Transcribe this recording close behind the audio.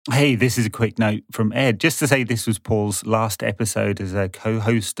Hey, this is a quick note from Ed. Just to say this was Paul's last episode as a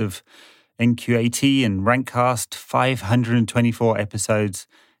co-host of NQAT and Rankcast, 524 episodes,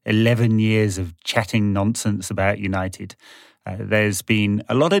 11 years of chatting nonsense about United. There's been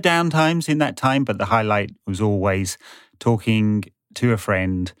a lot of downtimes in that time, but the highlight was always talking to a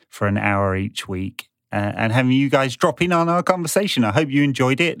friend for an hour each week and having you guys drop in on our conversation. I hope you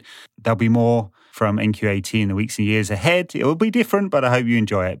enjoyed it. There'll be more from NQAT in the weeks and years ahead. It will be different, but I hope you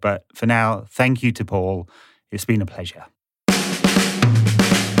enjoy it. But for now, thank you to Paul. It's been a pleasure.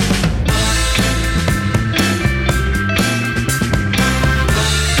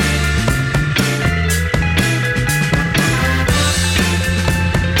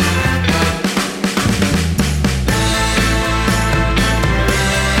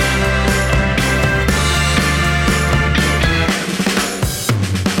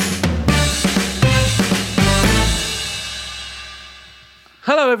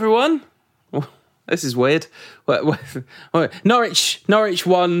 Hello, everyone. This is weird. Norwich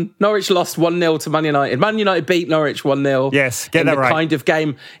won. Norwich lost 1-0 to Man United. Man United beat Norwich 1-0. Yes, get that right.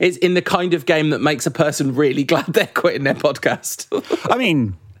 It's in the kind of game that makes a person really glad they're quitting their podcast. I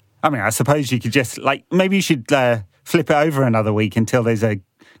mean, I suppose you could just maybe you should flip it over another week until there's a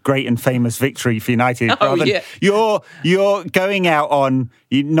great and famous victory for United. Oh, yeah. You're going out on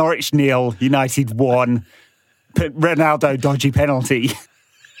Norwich 0, United 1, Ronaldo dodgy penalty.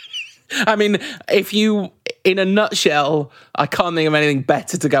 I mean, in a nutshell, I can't think of anything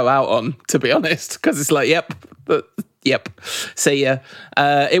better to go out on, to be honest, because it's like, yep, see ya.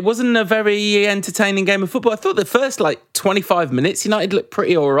 It wasn't a very entertaining game of football. I thought the first 25 minutes, United looked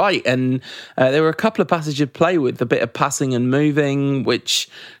pretty all right, and there were a couple of passages of play with a bit of passing and moving, which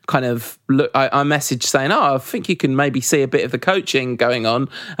kind of I messaged saying, I think you can maybe see a bit of the coaching going on,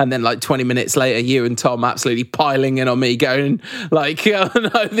 and then 20 minutes later, you and Tom absolutely piling in on me, going oh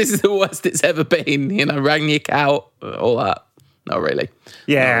no, this is the worst it's ever been. Rangnick out, all that. Not really.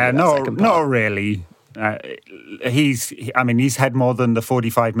 Yeah, not really. He's had more than the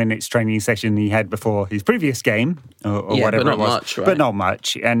 45 minutes training session he had before his previous game or whatever but not it was. Much, right? But not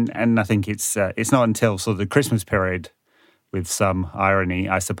much. And I think it's not until sort of the Christmas period, with some irony,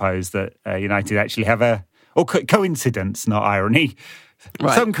 I suppose, that United actually have coincidence, not irony.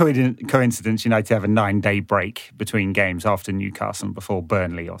 Right. Some coincidence, United have a 9-day break between games after Newcastle and before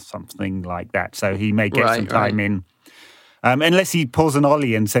Burnley or something like that. So he may get some time in. Unless he pulls an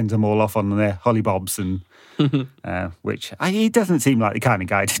ollie and sends them all off on their hollybobs, and which he doesn't seem like the kind of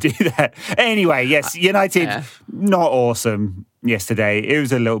guy to do that. Anyway, yes, United, not awesome yesterday. It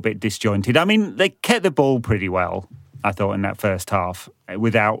was a little bit disjointed. I mean, they kept the ball pretty well, I thought, in that first half,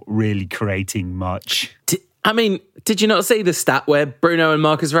 without really creating much. Did you not see the stat where Bruno and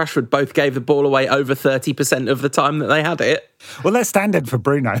Marcus Rashford both gave the ball away over 30% of the time that they had it? Well, that's standard for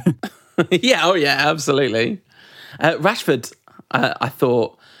Bruno. Yeah, absolutely. Rashford, I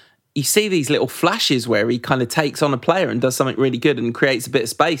thought, you see these little flashes where he kind of takes on a player and does something really good and creates a bit of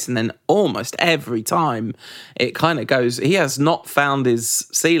space, and then almost every time it kind of goes, he has not found his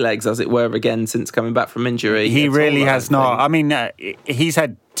sea legs, as it were, again since coming back from injury. He really has not. I mean, he's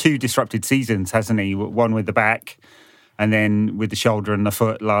had 2 disrupted seasons, hasn't he? One with the back and then with the shoulder and the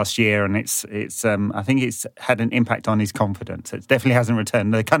foot last year, and it's I think it's had an impact on his confidence. It definitely hasn't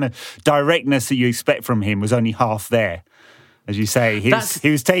returned. The kind of directness that you expect from him was only half there. As you say,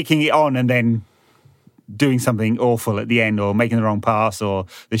 he was taking it on and then doing something awful at the end, or making the wrong pass, or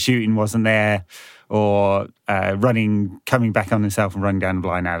the shooting wasn't there, or coming back on himself and running down the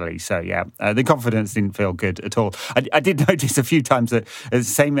blind alley. So, yeah, the confidence didn't feel good at all. I did notice a few times that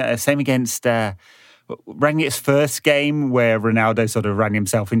same against Rangnick's first game, where Ronaldo sort of ran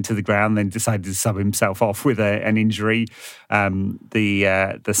himself into the ground, then decided to sub himself off with an injury.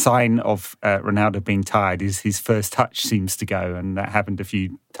 The sign of Ronaldo being tired is his first touch seems to go, and that happened a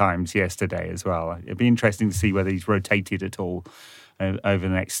few times yesterday as well. It'd be interesting to see whether he's rotated at all over the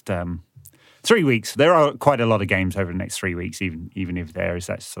next 3 weeks. There are quite a lot of games over the next 3 weeks, even if there is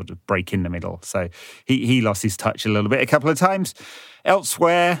that sort of break in the middle. So he lost his touch a little bit a couple of times.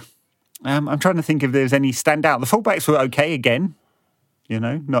 Elsewhere, I'm trying to think if there's any standout. The fullbacks were okay again,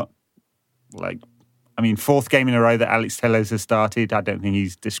 not fourth game in a row that Alex Telles has started. I don't think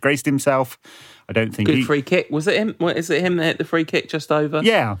he's disgraced himself. I don't think Good free kick. Was it him? Is it him that hit the free kick just over?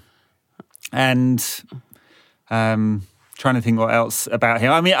 Yeah. And trying to think what else about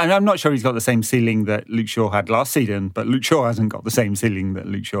him. I mean, I'm not sure he's got the same ceiling that Luke Shaw had last season, but Luke Shaw hasn't got the same ceiling that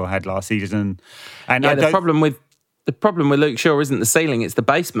Luke Shaw had last season. And the problem with Luke Shaw isn't the ceiling, it's the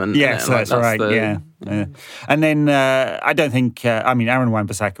basement. Yes, that's right. Yeah. And then I don't think, Aaron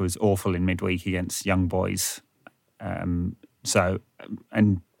Wan-Bissaka was awful in midweek against Young Boys. And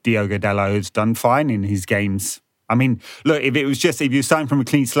Diogo Dalot's done fine in his games. I mean, look, if you're starting from a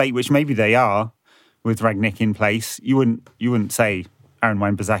clean slate, which maybe they are with Rangnick in place, you wouldn't say Aaron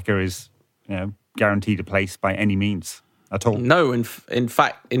Wan-Bissaka is guaranteed a place by any means at all. No, in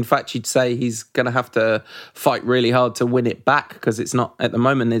fact, you'd say he's going to have to fight really hard to win it back because it's not at the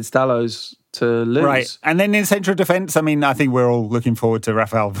moment. It's Dalot's to lose. Right. And then in central defence, I mean, I think we're all looking forward to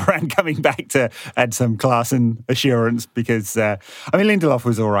Rafael Varane coming back to add some class and assurance because, Lindelof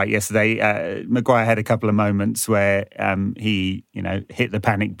was all right yesterday. Maguire had a couple of moments where he, hit the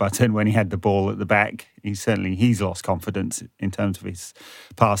panic button when he had the ball at the back. He's lost confidence in terms of his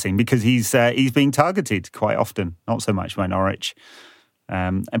passing because he's being targeted quite often, not so much by Norwich.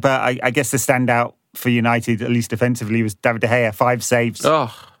 But I guess the standout for United, at least defensively, was David De Gea, 5 saves.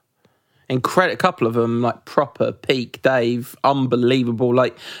 Oh, incredible! A couple of them, like proper peak Dave, unbelievable.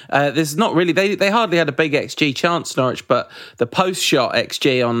 Like there's not really they hardly had a big XG chance, Norwich, but the post shot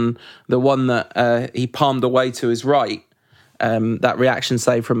XG on the one that he palmed away to his right, that reaction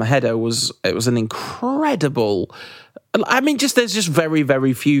save from a header was an incredible. I mean, there's just very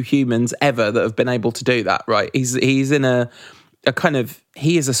very few humans ever that have been able to do that. Right? He's in a kind of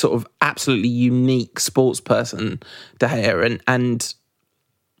he is a sort of absolutely unique sports person, De Gea, and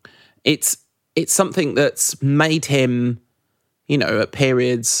it's something that's made him, at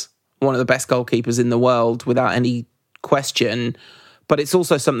periods, one of the best goalkeepers in the world without any question. But it's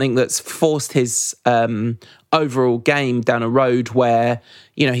also something that's forced his overall game down a road where,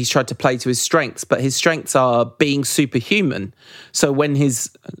 he's tried to play to his strengths, but his strengths are being superhuman. So when he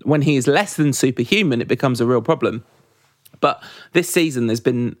is less than superhuman, it becomes a real problem. But this season, there's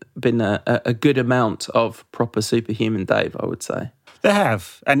been a good amount of proper superhuman Dave, I would say. They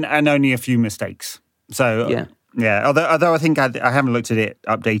have, and only a few mistakes. So, yeah. Although I think I haven't looked at it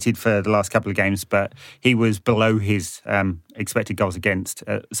updated for the last couple of games, but he was below his expected goals against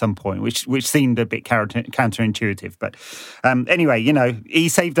at some point, which seemed a bit counterintuitive. But anyway, he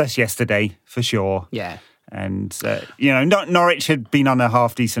saved us yesterday for sure. Yeah. And, Norwich had been on a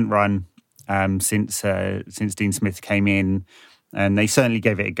half-decent run since Dean Smith came in, and they certainly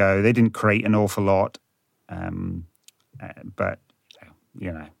gave it a go. They didn't create an awful lot, but...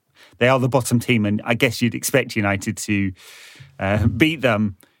 they are the bottom team, and I guess you'd expect United to beat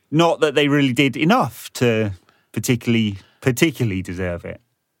them. Not that they really did enough to particularly deserve it.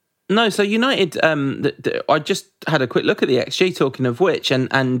 No, so United, I just had a quick look at the XG, talking of which,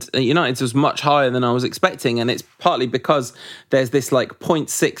 and United's was much higher than I was expecting, and it's partly because there's this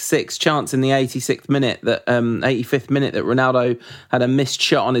 0.66 chance in the 85th minute that Ronaldo had a missed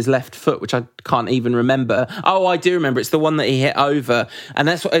shot on his left foot, which I can't even remember. Oh, I do remember. It's the one that he hit over, and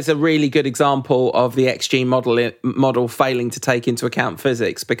it's a really good example of the XG model failing to take into account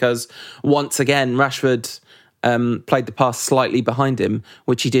physics, because once again, Rashford played the pass slightly behind him,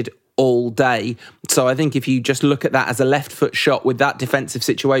 which he did all day. So I think if you just look at that as a left foot shot with that defensive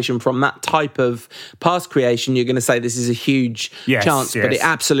situation from that type of pass creation, you're going to say this is a huge chance, but it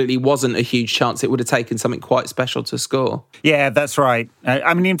absolutely wasn't a huge chance. It would have taken something quite special to score. Yeah, that's right.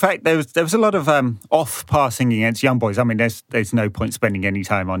 In fact, there was a lot of off passing against Young Boys. I mean, there's no point spending any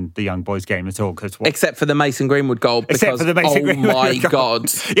time on the Young Boys game at all, except for the Mason Greenwood goal. Because, my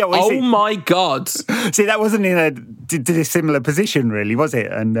God! Yeah, my God! See, that wasn't in a dissimilar position, really, was it?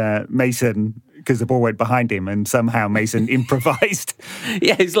 And Mason, because the ball went behind him, and somehow Mason improvised.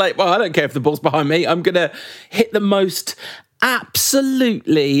 Yeah, he's like, well, I don't care if the ball's behind me. I'm going to hit the most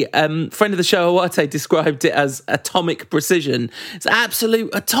absolutely, friend of the show, Awate, described it as atomic precision. It's absolute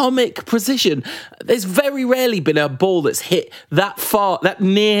atomic precision. There's very rarely been a ball that's hit that far, that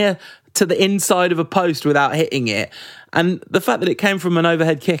near to the inside of a post without hitting it. And the fact that it came from an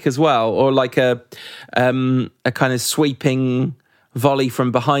overhead kick as well, or like a kind of sweeping volley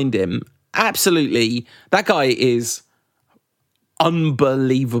from behind him, absolutely, that guy is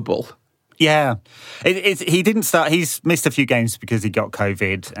unbelievable. Yeah, he didn't start. He's missed a few games because he got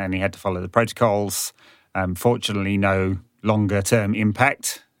COVID and he had to follow the protocols. Fortunately, no longer-term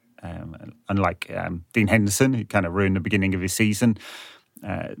impact, unlike Dean Henderson, who kind of ruined the beginning of his season.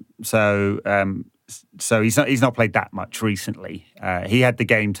 So he's not played that much recently. He had the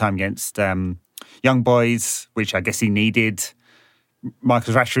game time against Young Boys, which I guess he needed.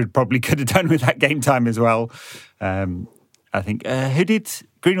 Marcus Rashford probably could have done with that game time as well. I think who did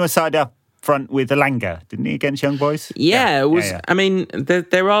Greenwood side up front with Elanga, didn't he, against Young Boys? Yeah, it was. Yeah. I mean,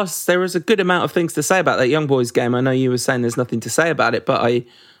 there is a good amount of things to say about that Young Boys game. I know you were saying there's nothing to say about it, but I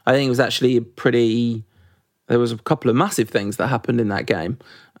think it was actually there was a couple of massive things that happened in that game.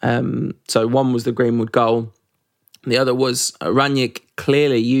 So one was the Greenwood goal. The other was Rangnick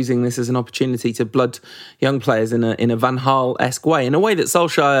clearly using this as an opportunity to blood young players in a Van Gaal-esque way, in a way that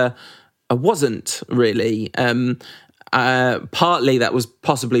Solskjaer wasn't really. Partly that was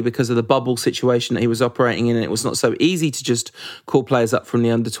possibly because of the bubble situation that he was operating in, and it was not so easy to just call players up from the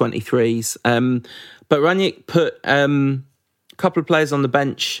under-23s. But Rangnick put a couple of players on the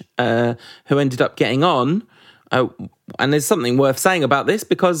bench who ended up getting on. And there's something worth saying about this,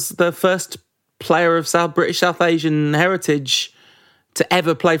 because the first player of British South Asian heritage to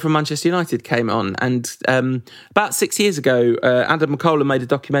ever play for Manchester United came on. And about 6 years ago, Adam McCullough made a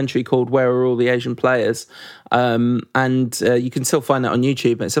documentary called Where Are All the Asian Players? And you can still find that on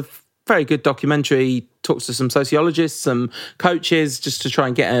YouTube. It's a very good documentary, talks to some sociologists, some coaches, just to try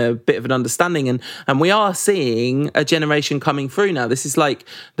and get a bit of an understanding. And we are seeing a generation coming through now. This is like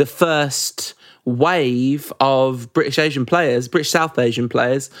the first wave of British South Asian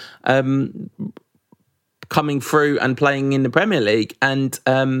players, coming through and playing in the Premier League. And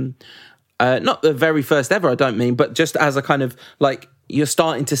not the very first ever, I don't mean, but just as a kind of like, you're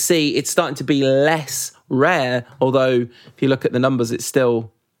starting to see, it's starting to be less rare, although if you look at the numbers, it's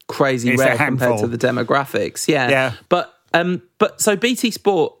still crazy rare compared to the demographics. Yeah. But so BT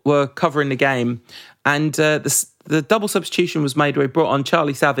Sport were covering the game, and the double substitution was made where he brought on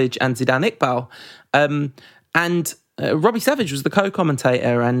Charlie Savage and Zidane Iqbal. And Robbie Savage was the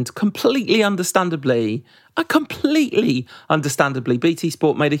co-commentator, and completely understandably, BT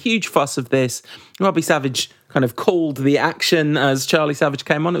Sport made a huge fuss of this. Robbie Savage kind of called the action as Charlie Savage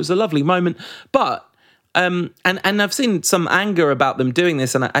came on. It was a lovely moment. But and I've seen some anger about them doing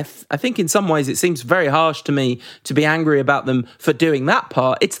this, and I think in some ways it seems very harsh to me to be angry about them for doing that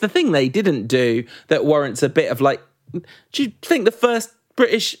part. It's the thing they didn't do that warrants a bit of like, do you think the first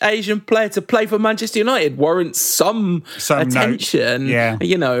British Asian player to play for Manchester United warrants some attention? Note. Yeah.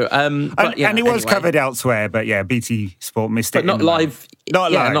 You know. But, and it was covered elsewhere, but yeah, BT Sport missed it. But not live.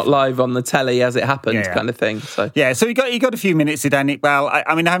 Not live on the telly as it happened, kind of thing. So he got a few minutes. Zidane Iqbal.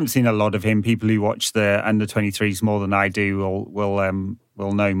 I mean, I haven't seen a lot of him. People who watch the under-23s more than I do will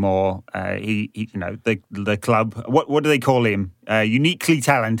know more. He the club. What do they call him? Uniquely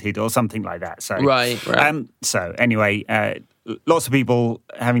talented or something like that. So right. So anyway, lots of people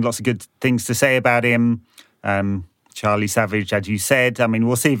having lots of good things to say about him. Charlie Savage, as you said. I mean,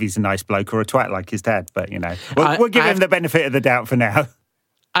 we'll see if he's a nice bloke or a twat like his dad, but, we'll give him the benefit of the doubt for now.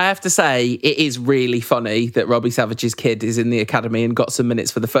 I have to say, it is really funny that Robbie Savage's kid is in the academy and got some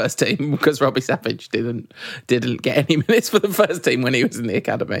minutes for the first team, because Robbie Savage didn't get any minutes for the first team when he was in the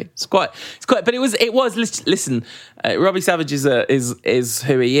academy. It's quite. But it was. Listen, Robbie Savage is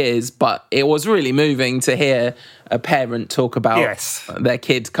who he is, but it was really moving to hear a parent talk about their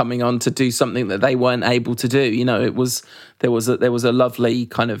kid coming on to do something that they weren't able to do. You know, there was a lovely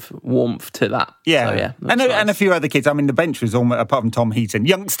kind of warmth to that. Yeah, so, nice. And a few other kids. I mean, the bench was almost, apart from Tom Heaton,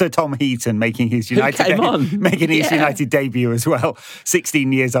 youngster Tom Heaton making his United debut as well,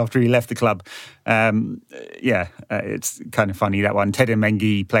 16 years after he left the club. It's kind of funny, that one. Ted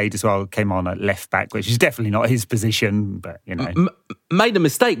Mengi played as well, came on at left back, which is definitely not his position, but made a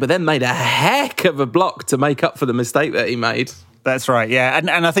mistake, but then made a heck of a block to make up for the mistake that he made. That's right, yeah. And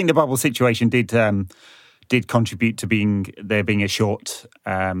I think the bubble situation did contribute to there being a short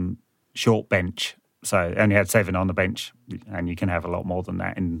bench. So only had 7 on the bench, and you can have a lot more than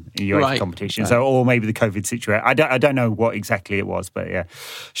that in UEFA competition. Right. So, or maybe the COVID situation. I don't know what exactly it was, but yeah,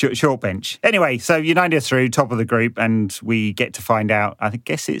 short bench. Anyway, so United are through, top of the group, and we get to find out. I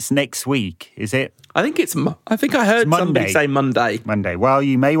guess it's next week, is it? I think I heard somebody say Monday. Monday. Well,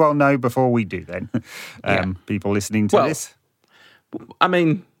 you may well know before we do then. People listening to this. I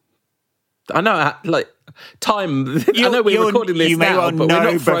mean, I know, like, time. I know we're recording this now, but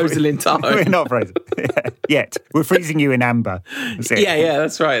we're not frozen in time. We're not frozen yet. We're freezing you in amber. Yeah,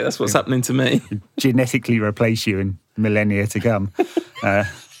 that's right. That's what's happening to me. Genetically replace you in millennia to come.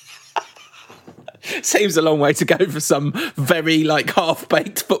 Seems a long way to go for some very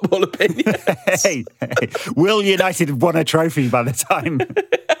half-baked football opinions. Hey, will United have won a trophy by the time?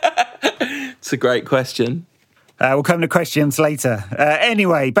 It's a great question. We'll come to questions later.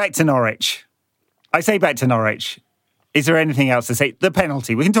 Anyway, back to Norwich. I say back to Norwich. Is there anything else to say? The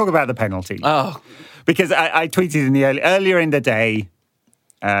penalty. We can talk about the penalty. Oh, because I tweeted in the earlier in the day,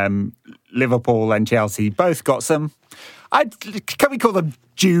 Liverpool and Chelsea both got some. Can we call them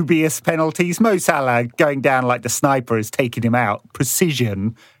dubious penalties? Mo Salah going down like the sniper is taking him out.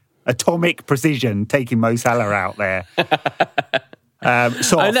 Atomic precision, taking Mo Salah out there.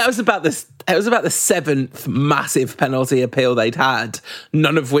 That was about the 7th massive penalty appeal they'd had,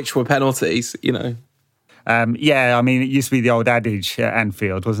 none of which were penalties, I mean, it used to be the old adage at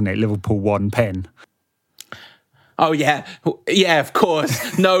Anfield, wasn't it? Liverpool won pen. Oh, yeah. Yeah, of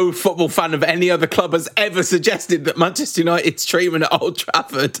course. No football fan of any other club has ever suggested that Manchester United's treatment at Old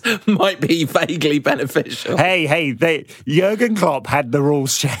Trafford might be vaguely beneficial. Hey, Jurgen Klopp had the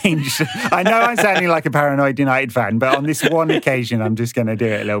rules changed. I know I'm sounding like a paranoid United fan, but on this one occasion, I'm just going to do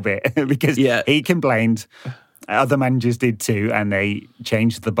it a little bit because he complained. Other managers did too, and they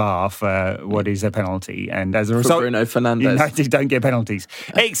changed the bar for what is a penalty. And as a result, Bruno Fernandes. United don't get penalties,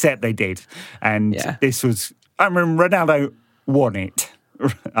 except they did. And this was, I mean, Ronaldo won it,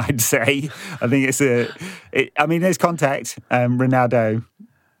 I'd say. I think there's contact. Ronaldo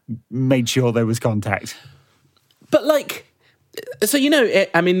made sure there was contact. But so,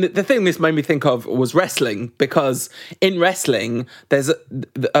 the thing this made me think of was wrestling, because in wrestling, there's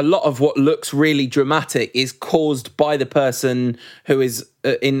a lot of what looks really dramatic is caused by the person who is,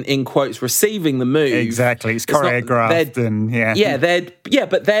 in quotes, receiving the move. Exactly. It's choreographed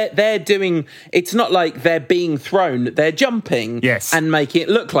but they're doing, it's not like they're being thrown, they're jumping and making it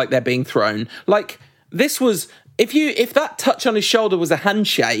look like they're being thrown. Like, this was... If that touch on his shoulder was a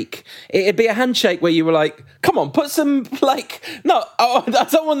handshake, it'd be a handshake where you were like, come on, put some, I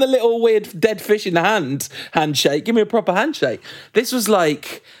don't want the little weird dead fish in the handshake. Give me a proper handshake. This was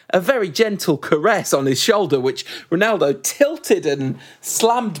like a very gentle caress on his shoulder, which Ronaldo tilted and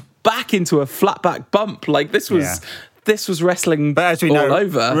slammed back into a flat back bump. Like, this was wrestling but as we all know,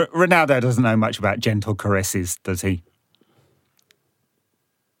 over. Ronaldo doesn't know much about gentle caresses, does he?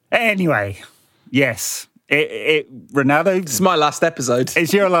 Anyway, yes. Ronaldo. It's my last episode.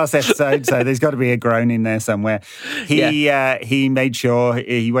 It's your last episode, so there's got to be a groan in there somewhere. He made sure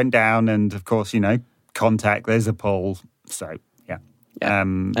he went down, and of course, contact. There's a pull. So yeah.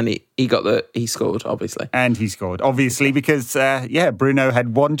 And he scored, obviously. And he scored, obviously, because Bruno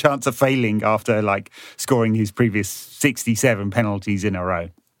had one chance of failing after scoring his previous 67 penalties in a row.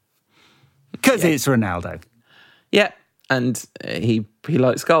 Because it's Ronaldo. Yeah, and he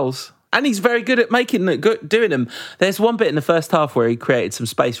likes goals. And he's very good at doing them. There's one bit in the first half where he created some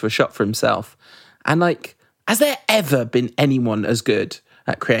space for a shot for himself. And has there ever been anyone as good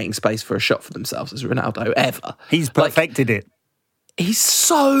at creating space for a shot for themselves as Ronaldo, ever? He's perfected it. He's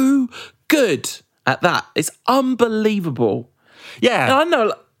so good at that. It's unbelievable. Yeah. And I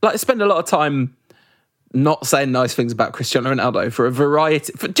know, I spend a lot of time not saying nice things about Cristiano Ronaldo for a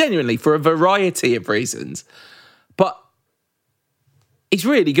variety of reasons. But he's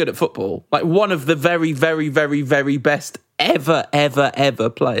really good at football. One of the very, very, very, very best ever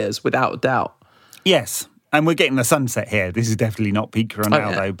players, without a doubt. Yes, and we're getting the sunset here. This is definitely not peak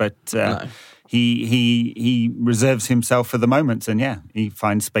Ronaldo, but no. he reserves himself for the moments, and he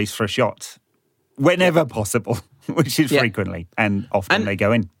finds space for a shot whenever possible, which is frequently, and often they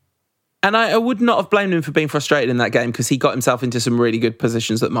go in. And I would not have blamed him for being frustrated in that game, because he got himself into some really good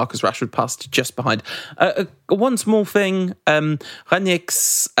positions that Marcus Rashford passed just behind. One small thing,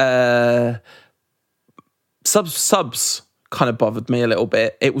 Rangnick's subs kind of bothered me a little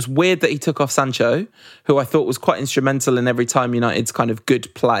bit. It was weird that he took off Sancho, who I thought was quite instrumental in every time United's kind of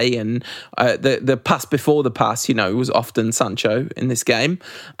good play, and the pass before the pass, was often Sancho in this game.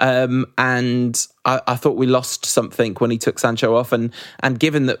 And I thought we lost something when he took Sancho off, and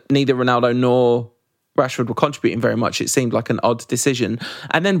given that neither Ronaldo nor Rashford were contributing very much, it seemed like an odd decision.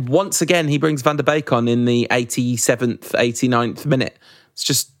 And then once again, he brings Van der Beek on in the 87th, 89th minute. It's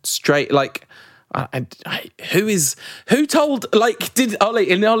just straight, who told, did Ollie,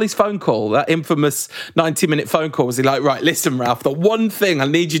 in Ollie's phone call, that infamous 90-minute phone call, was he like, right, listen, Ralph, the one thing I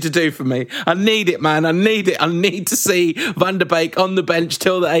need you to do for me, I need it, man, I need it. I need to see Van der Beek on the bench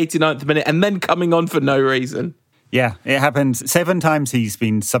till the 89th minute and then coming on for no reason. Yeah, it happened 7 times he's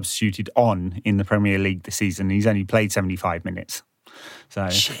been substituted on in the Premier League this season. He's only played 75 minutes. So,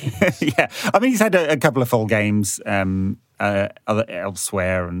 yeah. I mean, he's had a couple of full games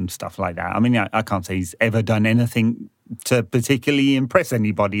elsewhere and stuff like that. I mean, I can't say he's ever done anything to particularly impress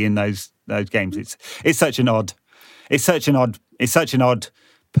anybody in those games. It's such an odd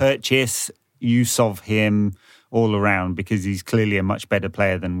purchase, use of him all around, because he's clearly a much better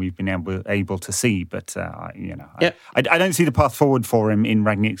player than we've been able to see. But I don't see the path forward for him in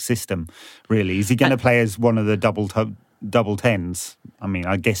Rangnick's system. Really, is he going to play as one of the double tens? I mean,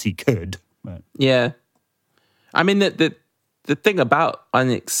 I guess he could. But. Yeah, I mean the thing about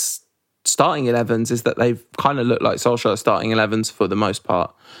Rangnick's starting 11s is that they've kind of looked like Solskjaer starting 11s for the most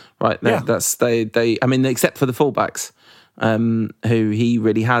part, right? They. I mean, except for the fullbacks, who he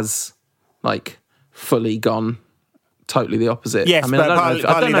really has fully gone totally the opposite. Yes, I mean, but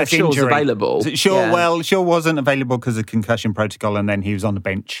I don't know if Shaw's available. Shaw wasn't available because of concussion protocol, and then he was on the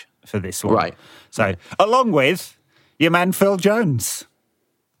bench for this one. Right. So, along with your man Phil Jones.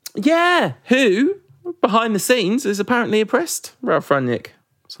 Yeah, who behind the scenes is apparently impressed, Ralph Rangnick.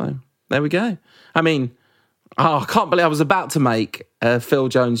 So there we go. I mean, I can't believe I was about to make a Phil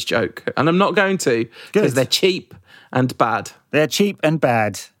Jones joke, and I'm not going to because they're cheap and bad. They're cheap and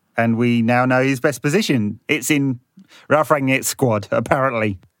bad, and we now know his best position. It's in Ralph Rangnick's squad,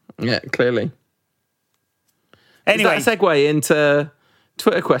 apparently. Yeah, clearly. Anyway, is that a segue into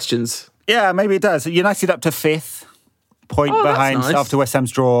Twitter questions? Yeah, maybe it does. United up to 5th, point behind nice. after West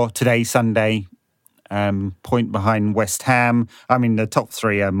Ham's draw today, Sunday. Point behind West Ham. I mean, the top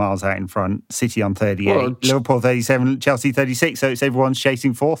 3 are miles out in front. City on 38, Well, Liverpool 37, Chelsea 36. So it's everyone's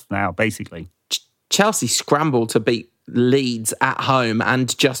chasing 4th now, basically. Chelsea scrambled to beat Leeds at home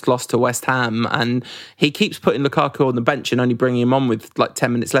and just lost to West Ham, and he keeps putting Lukaku on the bench and only bringing him on with like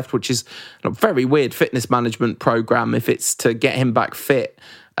 10 minutes left, which is a very weird fitness management program if it's to get him back fit.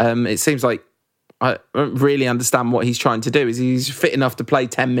 It seems like I don't really understand what he's trying to do. Is he's fit enough to play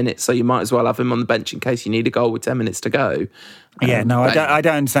 10 minutes, so you might as well have him on the bench in case you need a goal with 10 minutes to go. I don't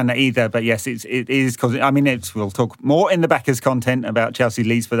understand that either. But yes, it is because we'll talk more in the backers content about Chelsea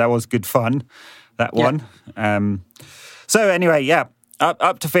Leeds, but that was good fun, that one. So anyway,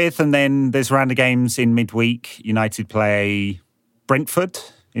 up to 5th, and then there's round of games in midweek. United play Brentford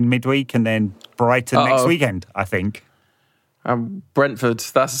in midweek, and then Brighton next weekend, I think. Brentford,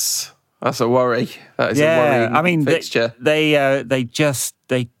 that's a worry. That is a worrying fixture. They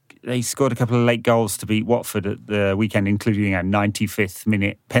scored a couple of late goals to beat Watford at the weekend, including a 95th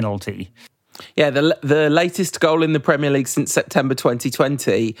minute penalty. Yeah, the latest goal in the Premier League since September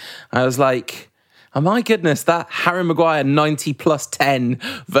 2020. I was like, oh my goodness, that Harry Maguire 90 plus 10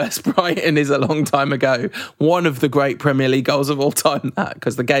 versus Brighton is a long time ago. One of the great Premier League goals of all time, that,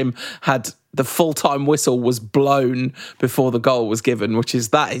 because the game had the full-time whistle was blown before the goal was given,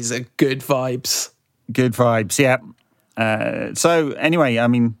 that is a good vibes. Good vibes, yeah. So anyway, I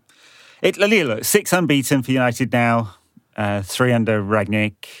mean, look, 6 unbeaten for United now, 3 under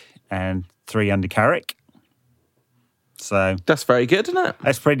Rangnick and 3 under Carrick. So that's very good, isn't it?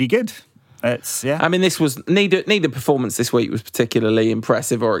 That's pretty good. I mean, this was neither performance this week was particularly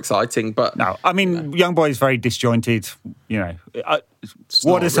impressive or exciting, but no, I mean, young boy is very disjointed. You know,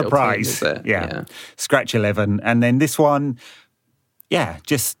 what a surprise! Team, yeah, scratch 11, and then this one,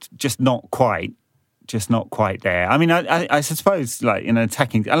 just not quite there. I mean, I suppose like in an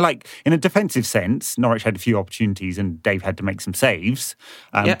attacking, like in a defensive sense, Norwich had a few opportunities and Dave had to make some saves,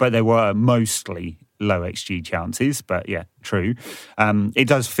 but they were mostly low XG chances, but yeah, true. It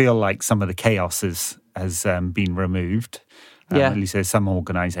does feel like some of the chaos has been removed. At least there's some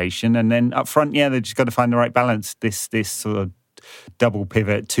organisation. And then up front, they've just got to find the right balance. This sort of double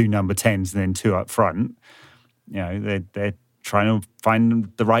pivot, 2 number 10s and then 2 up front. You know, they're trying to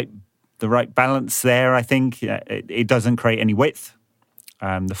find the right balance there, I think. It doesn't create any width.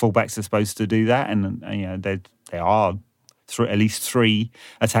 The fullbacks are supposed to do that, and you know, they are at least 3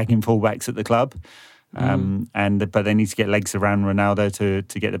 attacking fullbacks at the club. But they need to get legs around Ronaldo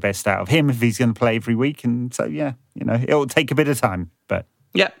to get the best out of him if he's going to play every week. And so, it'll take a bit of time. But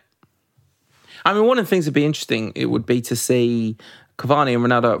I mean, one of the things that'd be interesting, it would be to see Cavani and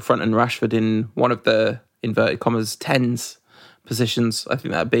Ronaldo up front and Rashford in one of the inverted commas 10s positions. I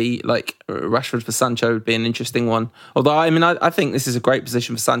think that'd be like Rashford for Sancho would be an interesting one. Although, I mean, I think this is a great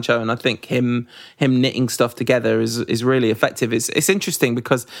position for Sancho, and I think him knitting stuff together is really effective. It's interesting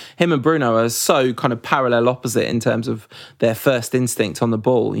because him and Bruno are so kind of parallel opposite in terms of their first instinct on the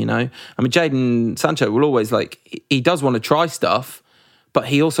ball, you know? I mean, Jadon Sancho will always he does want to try stuff, but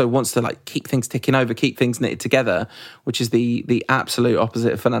he also wants to keep things ticking over, keep things knitted together, which is the absolute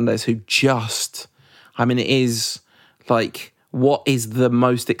opposite of Fernandes, who it is what is the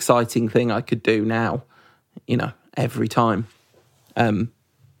most exciting thing I could do now, every time. And,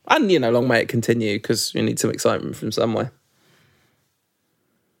 long may it continue, because you need some excitement from somewhere.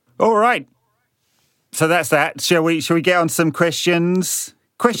 All right. So that's that. Shall we get on some questions?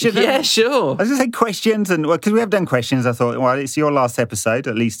 Yeah, sure. I was going to say questions, and because we have done questions, I thought, well, it's your last episode,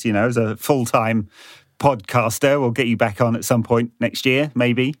 at least, as a full-time podcaster. We'll get you back on at some point next year,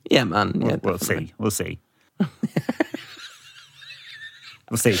 maybe. Yeah, man. Yeah, we'll see. We'll see.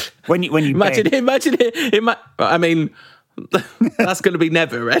 We'll see. When you imagine it. I mean, that's going to be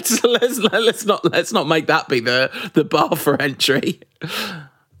never, Ed. So let's not make that be the bar for entry.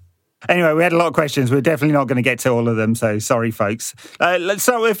 Anyway, we had a lot of questions. We're definitely not going to get to all of them, so sorry, folks.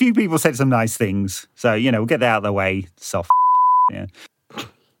 So a few people said some nice things, so we'll get that out of the way. Soft. Yeah.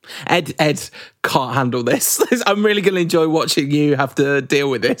 Ed can't handle this. I'm really going to enjoy watching you have to deal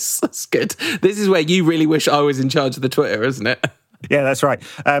with this. That's good. This is where you really wish I was in charge of the Twitter, isn't it? Yeah, that's right.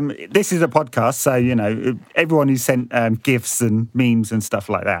 This is a podcast, so, everyone who sent GIFs and memes and stuff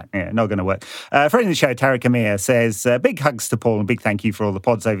like that, not going to work. Friend of the show, Tarek Amir, says, big hugs to Paul and big thank you for all the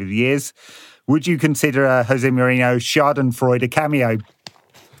pods over the years. Would you consider Jose Mourinho Schadenfreude a cameo?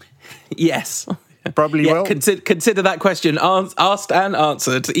 Yes. Probably will. Consider that question asked and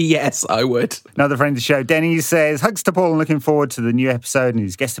answered. Yes, I would. Another friend of the show, Denny, says, hugs to Paul and looking forward to the new episode and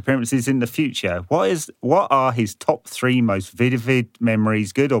his guest appearances in the future. What are his top 3 most vivid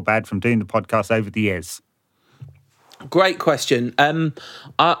memories, good or bad, from doing the podcast over the years? Great question.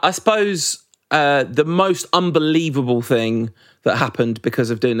 I suppose the most unbelievable thing that happened because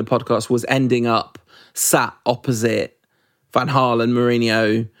of doing the podcast was ending up sat opposite Van Gaal and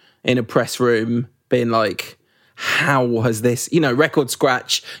Mourinho in a press room being like, how has this, record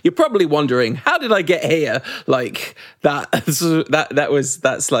scratch? You're probably wondering, how did I get here? Like that's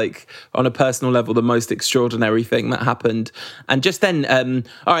like on a personal level, the most extraordinary thing that happened. And just then,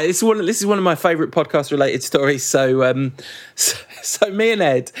 all right, this is one of my favorite podcast related stories. So me and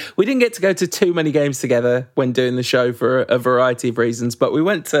Ed, we didn't get to go to too many games together when doing the show for a variety of reasons, but we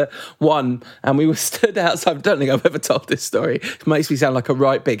went to one and we were stood outside. I don't think I've ever told this story. It makes me sound like a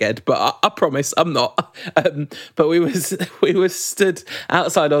right big Ed, but I promise I'm not. But we were stood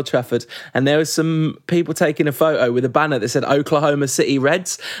outside Old Trafford, and there was some people taking a photo with a banner that said Oklahoma City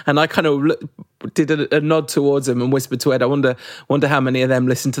Reds, and I kind of did a nod towards him and whispered to Ed, I wonder how many of them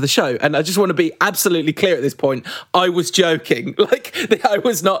listen to the show. And I just want to be absolutely clear at this point, I was joking. Like, I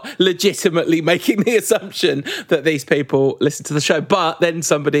was not legitimately making the assumption that these people listen to the show. But then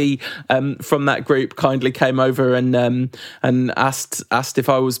somebody from that group kindly came over and asked if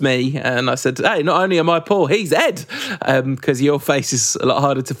I was me, and I said, hey, not only am I Paul, he's Ed, because your face is a lot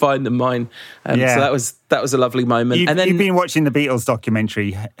harder to find than mine. So that was a lovely moment. You've been watching the Beatles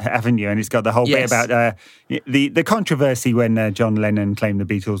documentary, haven't you? And it's got the whole bit about the controversy when John Lennon claimed the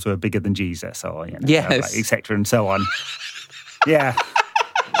Beatles were bigger than Jesus, or etc. and so on. Yeah.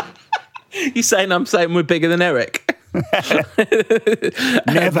 You saying I'm saying we're bigger than Eric?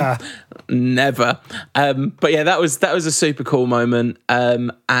 Never. Never. But yeah, that was a super cool moment.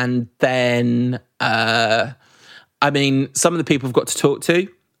 And then, I mean, some of the people I've got to talk to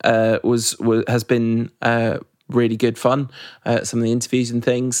has been really good fun. Some of the interviews and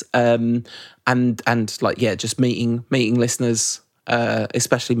things, and just meeting listeners,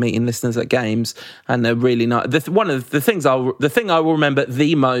 especially meeting listeners at games, and they're really nice. The thing I will remember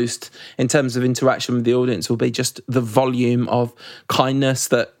the most in terms of interaction with the audience will be just the volume of kindness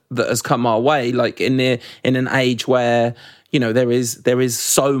that has come our way. Like in an age where, there is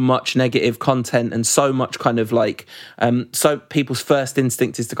so much negative content and so much kind of like, so people's first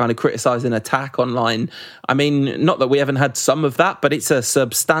instinct is to kind of criticize and attack online. I mean, not that we haven't had some of that, but it's a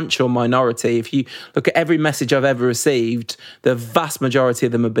substantial minority. If you look at every message I've ever received, the vast majority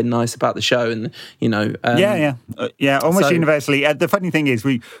of them have been nice about the show. And, almost universally. The funny thing is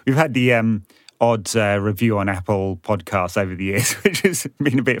we've had the odd review on Apple podcasts over the years, which has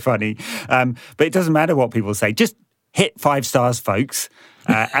been a bit funny. But it doesn't matter what people say. Just hit 5 stars, folks,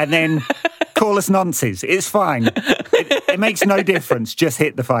 and then call us nonces. It's fine. It makes no difference. Just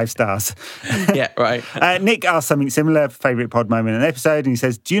hit the 5 stars. Yeah, right. Nick asked something similar, favourite pod moment in an episode, and he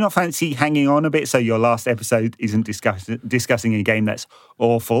says, do you not fancy hanging on a bit so your last episode isn't discussing a game that's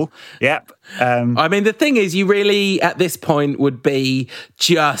awful? Yep. I mean, the thing is, you really, at this point, would be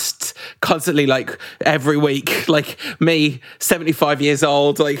just constantly, like, every week, like me, 75 years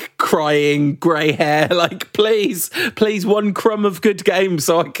old, like, crying, grey hair, like, please, one crumb of good game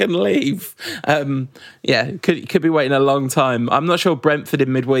so I can leave. Could be waiting a long time. I'm not sure Brentford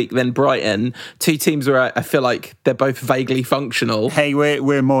in midweek, then Brighton. 2 teams where I feel like they're both vaguely functional. Hey,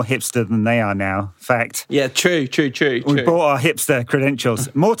 we're more hipster than they are now. Fact. Yeah, true. We bought our hipster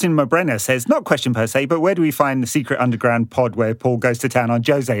credentials. Morton Mabrenna says, not question per se, but where do we find the secret underground pod where Paul goes to town on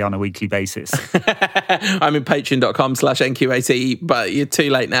Jose on a weekly basis? I'm in patreon.com/NQAT, but you're too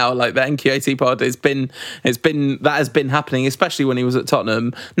late now. Like the NQAT pod, that has been happening, especially when he was at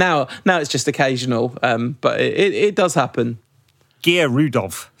Tottenham. Now it's just occasional, but it does happen. Gia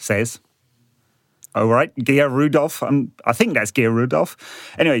Rudolph says, all right, Gia Rudolph. I think that's Gia Rudolph.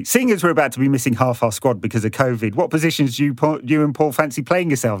 Anyway, seeing as we're about to be missing half our squad because of COVID, what positions do you and Paul fancy playing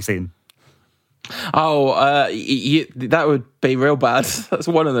yourselves in? Oh, that would be real bad. That's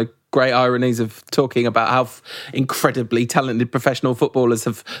one of the great ironies of talking about how incredibly talented professional footballers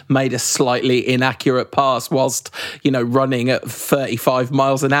have made a slightly inaccurate pass whilst, running at 35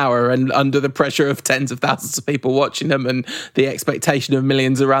 miles an hour and under the pressure of tens of thousands of people watching them and the expectation of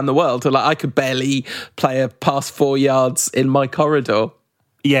millions around the world. Like, I could barely play a pass 4 yards in my corridor.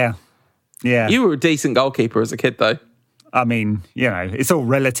 Yeah. You were a decent goalkeeper as a kid, though. I mean, it's all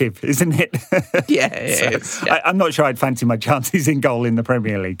relative, isn't it? Yeah, it is. Yeah. I'm not sure I'd fancy my chances in goal in the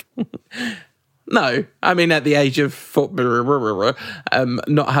Premier League. No, I mean, at the age of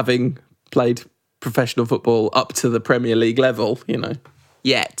not having played professional football up to the Premier League level,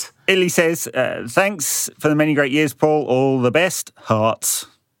 yet. Illy says, thanks for the many great years, Paul. All the best. Hearts.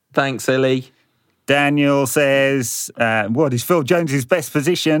 Thanks, Illy. Daniel says, what is Phil Jones's best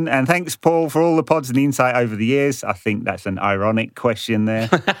position? And thanks, Paul, for all the pods and the insight over the years. I think that's an ironic question there.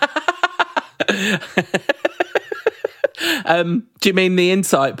 Do you mean the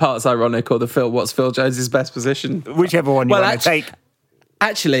insight part's ironic or what's Phil Jones's best position? Whichever one you want to take.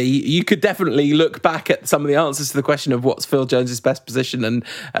 Actually, you could definitely look back at some of the answers to the question of what's Phil Jones's best position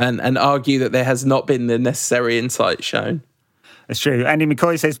and argue that there has not been the necessary insight shown. That's true. Andy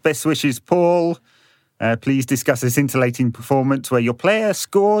McCoy says, best wishes, Paul. Please discuss this scintillating performance where your player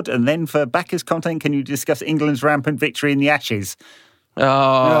scored, and then for backers content, can you discuss England's rampant victory in the Ashes?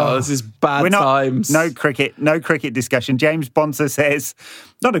 Oh, this is bad times. No cricket discussion. James Bonser says,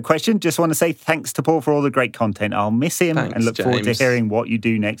 not a question, just want to say thanks to Paul for all the great content. I'll miss him and look forward to hearing what you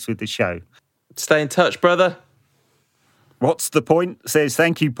do next with the show. Stay in touch, brother. What's the point? Says,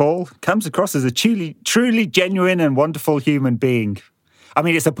 thank you, Paul. Comes across as a truly genuine and wonderful human being. I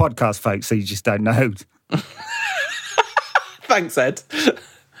mean, it's a podcast, folks, so you just don't know. Thanks, Ed.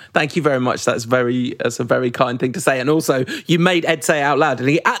 Thank you very much. That's a very kind thing to say. And also, you made Ed say it out loud, and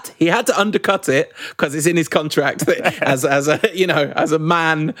he had to undercut it because it's in his contract that as a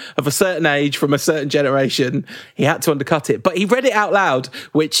man of a certain age from a certain generation, he had to undercut it. But he read it out loud,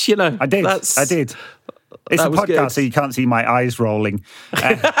 which I did. It's a podcast, good. So you can't see my eyes rolling.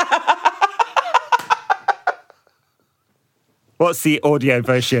 What's the audio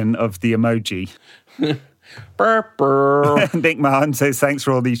version of the emoji? Nick Mahan says, thanks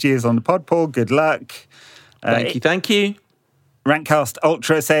for all these years on the pod, Paul. Good luck. Thank you. Rankcast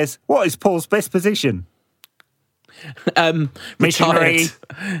Ultra says, what is Paul's best position? Missionary.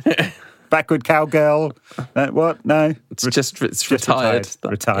 Backward cowgirl. What? No. It's just retired.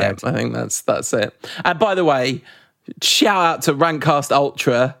 Retired. Yeah, I think that's it. And by the way, shout out to Rankcast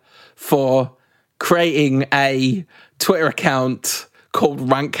Ultra for creating a Twitter account called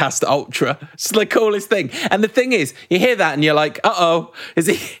Rankcast Ultra. It's the coolest thing. And the thing is, you hear that and you're like, uh-oh, is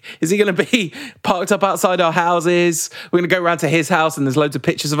he going to be parked up outside our houses? We're going to go around to his house and there's loads of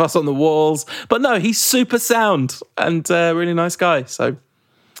pictures of us on the walls. But no, he's super sound and a really nice guy. So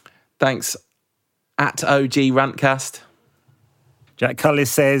thanks at OG Rantcast. Jack Cullis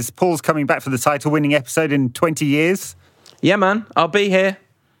says, Paul's coming back for the title-winning episode in 20 years. Yeah, man, I'll be here.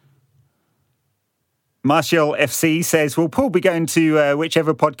 Martial FC says, will Paul be going to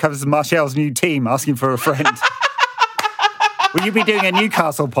whichever pod covers Martial's new team, asking for a friend? Will you be doing a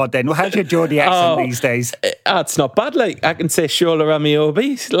Newcastle pod then? Well, how's your Geordie accent these days? It's not bad. Like, I can say Shola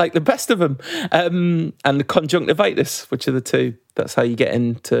Amiobi, like the best of them. And the conjunctivitis, which are the two. That's how you get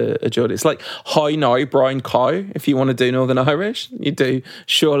into a Geordie. It's like, hi now, Brian Cow. If you want to do Northern Irish, you do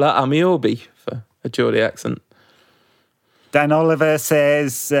Shola Amiobi for a Geordie accent. Dan Oliver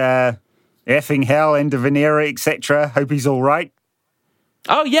says, effing hell, end of an era, etc. Hope he's all right.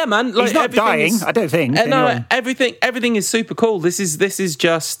 Oh yeah, man! Like, he's not dying. I don't think. No, everything is super cool. This is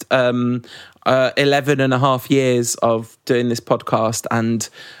just 11 and a half years of doing this podcast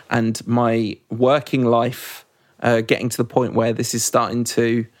and my working life getting to the point where this is starting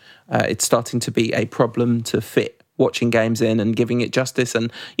to be a problem to fit watching games in and giving it justice.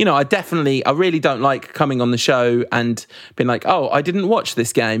 And I really don't like coming on the show and being like, oh, I didn't watch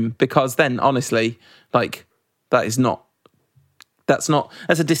this game, because then honestly, like, that's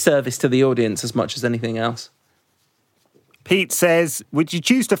a disservice to the audience as much as anything else. Pete says, would you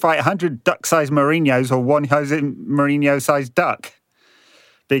choose to fight 100 duck-sized Mourinhos or one Jose Mourinho-sized duck?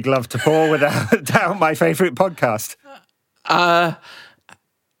 Big love to Paul, without doubt my favourite podcast.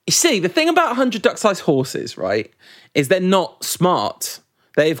 You see, the thing about 100 duck-sized horses, right, is they're not smart.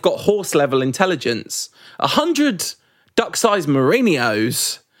 They've got horse-level intelligence. 100 duck-sized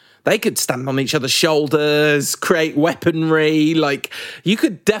Mourinhos, they could stand on each other's shoulders, create weaponry. Like, you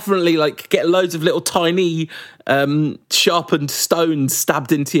could definitely get loads of little tiny sharpened stones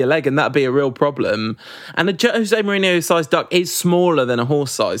stabbed into your leg, and that'd be a real problem. And a Jose Mourinho-sized duck is smaller than a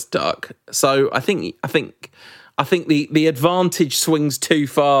horse-sized duck, so I think the advantage swings too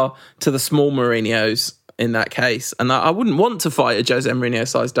far to the small Mourinhos in that case. And I wouldn't want to fight a Jose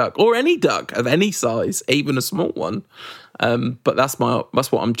Mourinho-sized duck, or any duck of any size, even a small one. But that's what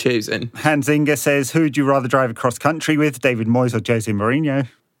I'm choosing. Hans Inga says, who would you rather drive across country with, David Moyes or Jose Mourinho?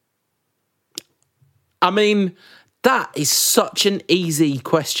 I mean, that is such an easy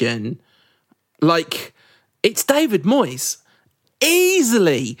question. Like, It's David Moyes.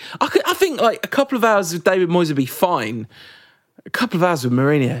 Easily. I think like a couple of hours with David Moyes would be fine. A couple of hours with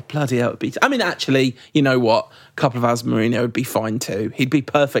Mourinho, bloody hell, would be... I mean, actually, you know what? A couple of hours with Mourinho would be fine too. He'd be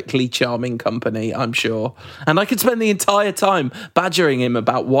perfectly charming company, I'm sure. And I could spend the entire time badgering him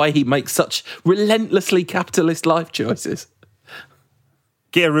about why he makes such relentlessly capitalist life choices.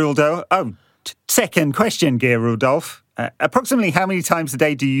 Gear Rudolph. Second question, Gear Rudolph. Approximately how many times a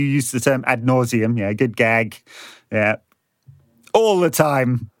day do you use the term ad nauseum? Yeah, good gag. Yeah. All the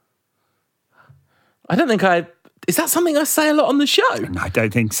time. I don't think Is that something I say a lot on the show? No, I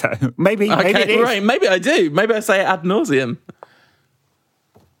don't think so. Maybe okay, it is. Right, maybe I do. Maybe I say it ad nauseum.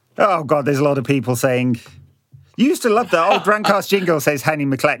 Oh, God, there's a lot of people saying... You used to love the old Rantcast jingle, says Hanny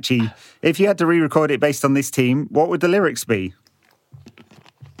McClatchy. If you had to re-record it based on this team, what would the lyrics be?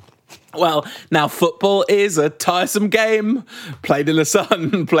 Well, now football is a tiresome game, played in the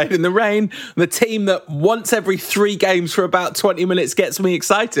sun, played in the rain. The team that once every 3 games for about 20 minutes gets me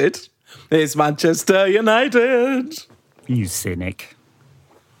excited is Manchester United. You cynic.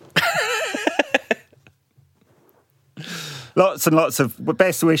 Lots and lots of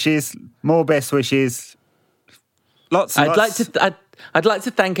best wishes, more best wishes. I'd like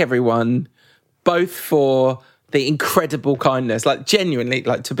to thank everyone, both for the incredible kindness, like genuinely,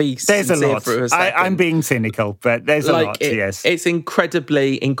 like to be there's sincere a lot. for a second. I'm being cynical, but there's a lot, yes. It's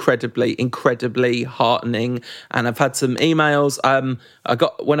incredibly heartening. And I've had some emails.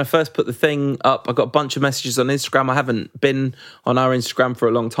 When I first put the thing up, I got a bunch of messages on Instagram. I haven't been on our Instagram for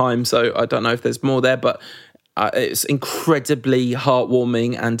a long time, so I don't know if there's more there, but it's incredibly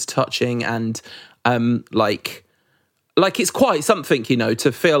heartwarming and touching and like it's quite something, you know,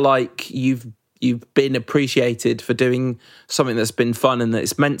 to feel like you've been appreciated for doing something that's been fun and that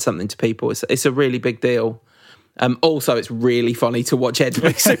it's meant something to people. It's a really big deal. Also, it's really funny to watch Ed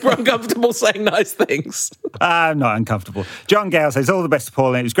be super uncomfortable saying nice things. I'm not uncomfortable. John Gale says, all the best to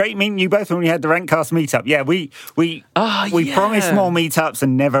Paul. It was great meeting you both when we had the Rantcast meetup. Yeah, we promised more meetups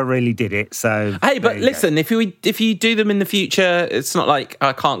and never really did it. So hey, but listen, if you do them in the future, it's not like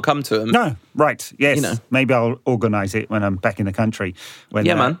I can't come to them. No, right. Yes. You know. Maybe I'll organise it when I'm back in the country. When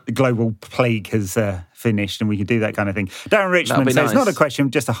the global plague has finished and we can do that kind of thing. Darren Richmond says, nice. Not a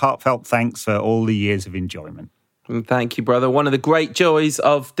question, just a heartfelt thanks for all the years of enjoyment. Thank you, brother. One of the great joys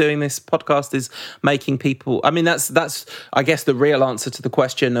of doing this podcast is making people... I mean, that's I guess, the real answer to the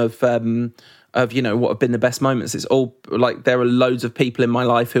question of you know, what have been the best moments. It's all, like, there are loads of people in my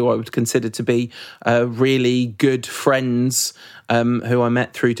life who I would consider to be really good friends who I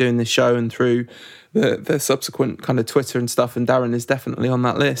met through doing this show and through the subsequent kind of Twitter and stuff, and Darren is definitely on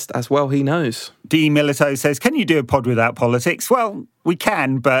that list as well. He knows. D. Milito says, can you do a pod without politics? Well, we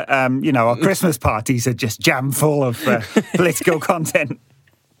can, but, you know, our Christmas parties are just jam full of political content.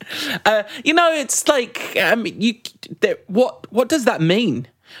 You know, it's like, what does that mean?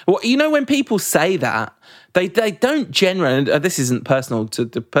 Well, you know, when people say that, they don't generally, this isn't personal to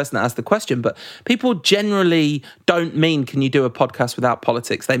the person that asked the question, but people generally don't mean, can you do a podcast without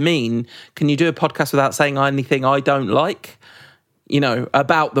politics? They mean, can you do a podcast without saying anything I don't like? You know,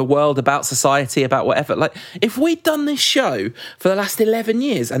 about the world, about society, about whatever. Like, if we'd done this show for the last 11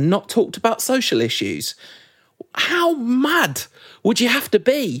 years and not talked about social issues, how mad would you have to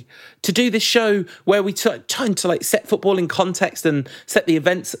be to do this show where we trying to like set football in context and set the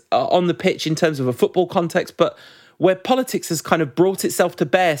events on the pitch in terms of a football context, but where politics has kind of brought itself to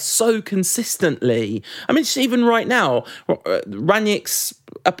bear so consistently? I mean, even right now, Ranić's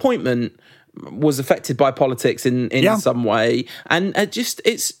appointment was affected by politics in some way, and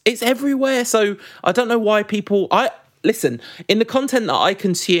it's everywhere. So I don't know why people... Listen, in the content that I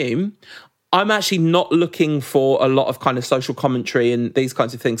consume, I'm actually not looking for a lot of kind of social commentary and these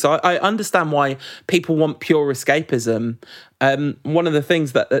kinds of things. So I understand why people want pure escapism. One of the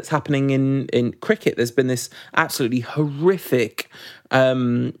things that's happening in cricket, there's been this absolutely horrific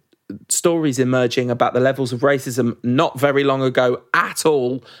stories emerging about the levels of racism not very long ago at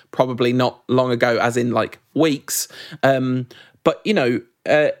all, probably not long ago as in like weeks. But, you know,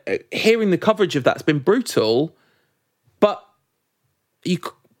 hearing the coverage of that's been brutal, but you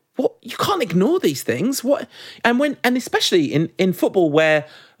can't ignore these things. And especially in football, where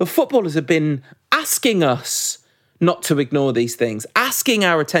the footballers have been asking us not to ignore these things, asking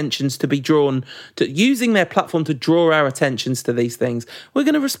our attentions to be drawn to, using their platform to draw our attentions to these things. We're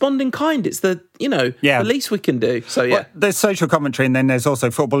going to respond in kind. It's the least we can do. So yeah, there's social commentary, and then there's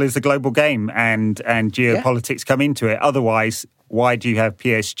also football is a global game, and geopolitics come into it. Otherwise, why do you have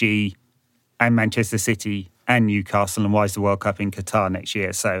PSG and Manchester City and Newcastle, and why is the World Cup in Qatar next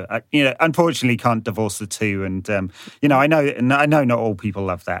year? So, unfortunately, can't divorce the two. And I know not all people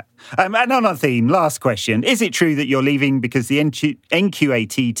love that. And on our theme, last question: is it true that you're leaving because the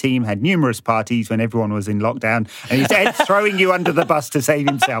NQAT team had numerous parties when everyone was in lockdown, and he's Ed throwing you under the bus to save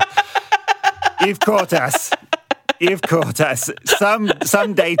himself? You've caught us. You've caught us.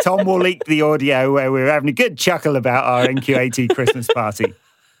 Someday Tom will leak the audio where we're having a good chuckle about our NQAT Christmas party.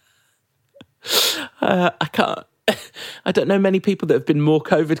 I don't know many people that have been more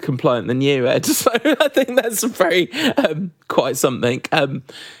COVID compliant than you, Ed. So I think that's very quite something.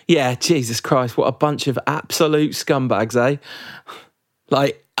 Yeah, Jesus Christ, what a bunch of absolute scumbags, eh?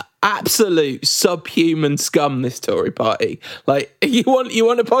 Like absolute subhuman scum, this Tory party. Like, you want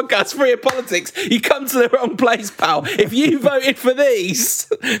a podcast free of politics, you come to the wrong place, pal. If you voted for these,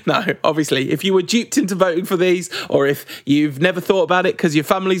 no, obviously, if you were duped into voting for these, or if you've never thought about it because your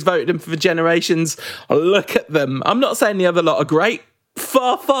family's voted them for generations, look at them. I'm not saying the other lot are great,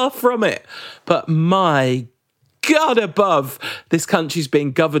 far, far from it, but my God above, this country's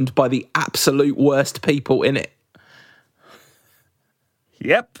being governed by the absolute worst people in it.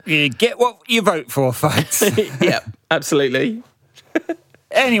 Yep, you get what you vote for, folks. Yep, absolutely.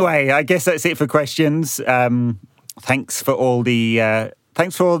 Anyway, I guess that's it for questions. Thanks for all the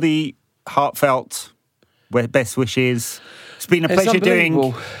heartfelt best wishes. It's been a pleasure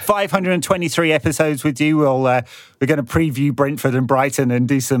doing 523 episodes with you. We're going to preview Brentford and Brighton and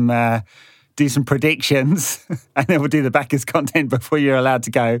do some predictions, and then we'll do the backers content before you're allowed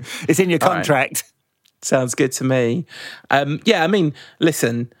to go. It's in your contract. Sounds good to me. Yeah, I mean,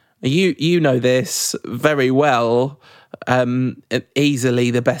 listen, you know this very well.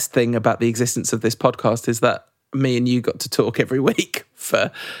 Easily the best thing about the existence of this podcast is that me and you got to talk every week for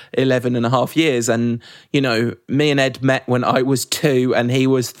 11 and a half years. And, me and Ed met when I was 2 and he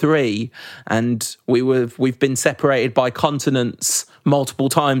was 3. And we've been separated by continents multiple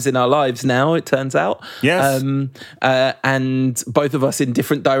times in our lives now, it turns out. Yes. And both of us in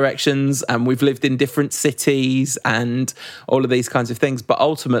different directions, and we've lived in different cities and all of these kinds of things. But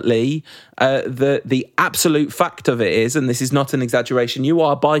ultimately, the absolute fact of it is, and this is not an exaggeration, you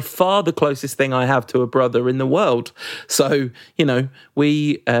are by far the closest thing I have to a brother in the world. So,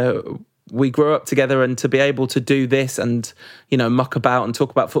 we grew up together, and to be able to do this and, muck about and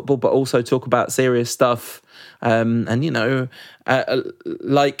talk about football, but also talk about serious stuff.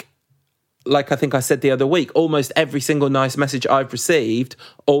 Like I think I said the other week, almost every single nice message I've received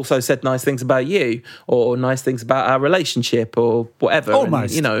also said nice things about you, or nice things about our relationship, or whatever.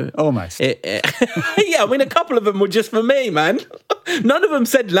 Almost, and, almost. Yeah, I mean, a couple of them were just for me, man. None of them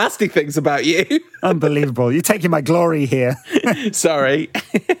said nasty things about you. Unbelievable! You're taking my glory here. Sorry.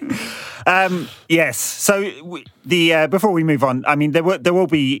 Yes. So before we move on, I mean, there will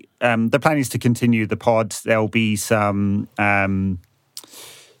be the plan is to continue the pod. There'll be some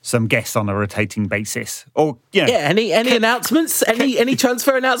guests on a rotating basis, or any announcements, any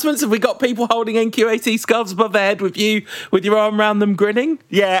transfer announcements? Have we got people holding NQAT scarves above their head with your arm around them, grinning?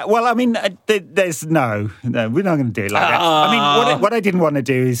 Yeah. Well, I mean, there's no, we're not going to do it like that. I mean, what I didn't want to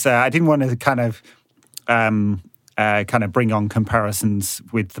do is I didn't want to kind of bring on comparisons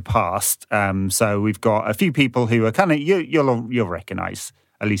with the past. So we've got a few people who are kind of you'll recognise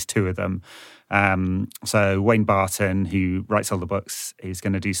at least 2 of them. So Wayne Barton, who writes all the books, is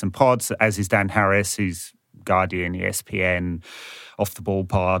going to do some pods, as is Dan Harris, who's Guardian, ESPN, Off the Ball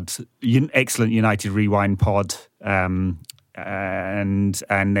pod, excellent United Rewind pod, and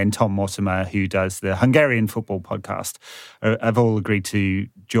then Tom Mortimer, who does the Hungarian football podcast, have all agreed to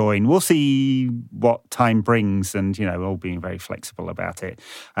join. We'll see what time brings, and we're all being very flexible about it.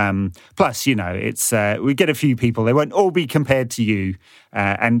 Plus, it's we get a few people; they won't all be compared to you,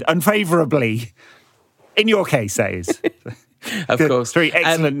 and unfavourably, in your case, that is. Of course. 3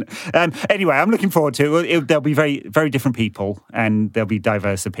 excellent. Anyway, I'm looking forward to it. There'll be very, very different people, and there'll be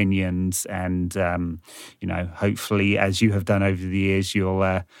diverse opinions. And, hopefully, as you have done over the years,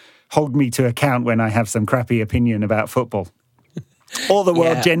 you'll hold me to account when I have some crappy opinion about football or the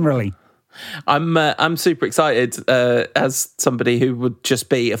world generally. I'm super excited as somebody who would just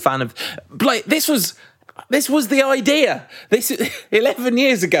be a fan of... This was the idea. This 11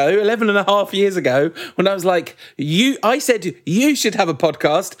 and a half years ago, when I was like, I said you should have a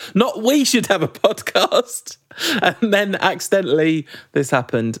podcast, not we should have a podcast. And then accidentally this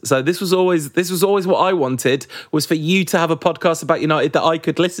happened. So this was always what I wanted, was for you to have a podcast about United that I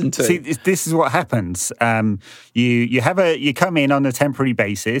could listen to. See, this is what happens. You come in on a temporary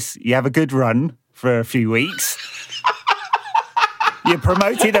basis, you have a good run for a few weeks. You're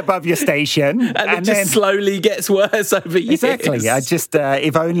promoted above your station. And it just slowly gets worse over years. Exactly. I just,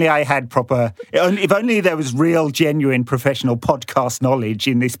 if only I had if only there was real, genuine professional podcast knowledge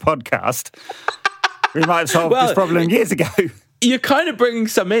in this podcast, we might have solved this problem years ago. You're kind of bringing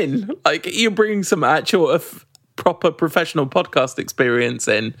some in. Like, you're bringing some actual proper professional podcast experience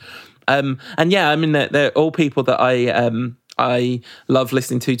in. And yeah, I mean, they're all people that I love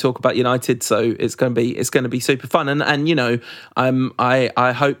listening to talk about United, so it's going to be super fun. And you know,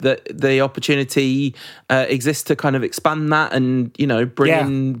 I hope that the opportunity exists to kind of expand that and, you know, bring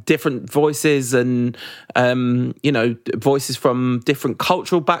in different voices and you know, voices from different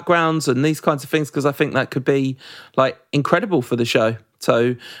cultural backgrounds and these kinds of things, because I think that could be like incredible for the show.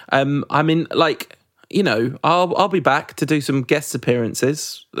 So I mean, like, you know, I'll be back to do some guest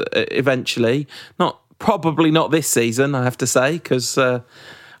appearances eventually. Probably not this season, I have to say, because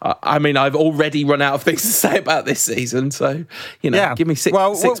I mean, I've already run out of things to say about this season. So, you know, give me six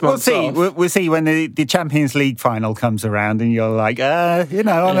months off. We'll see when the Champions League final comes around and you're like, you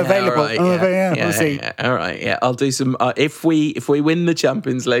know, I'm available. Right, we'll see. Yeah. All right, yeah. I'll do some. If we win the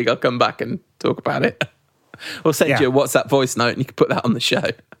Champions League, I'll come back and talk about it. Or send you a WhatsApp voice note and you can put that on the show.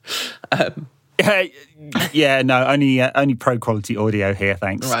 Only pro quality audio here,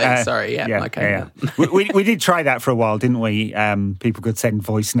 thanks. Right, sorry, okay. We did try that for a while, didn't we? People could send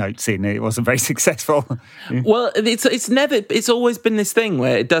voice notes in. It wasn't very successful. Well, it's always been this thing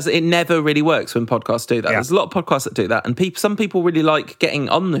where it never really works when podcasts do that. Yeah. There's a lot of podcasts that do that, and some people really like getting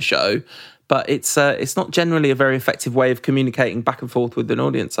on the show, but it's not generally a very effective way of communicating back and forth with an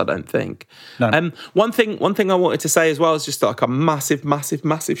audience, I don't think. No. One thing I wanted to say as well is just like a massive, massive,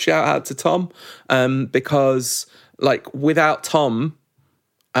 massive shout out to Tom, because like without Tom,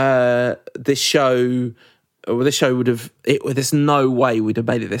 this show would have. There's no way we'd have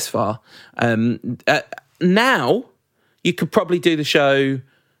made it this far. Now you could probably do the show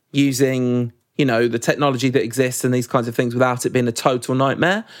using, you know, the technology that exists and these kinds of things without it being a total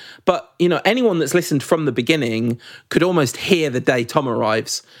nightmare. But, you know, anyone that's listened from the beginning could almost hear the day Tom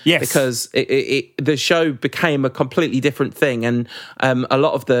arrives. Yes. Because the show became a completely different thing. And a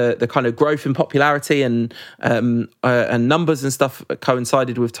lot of the kind of growth in popularity and numbers and stuff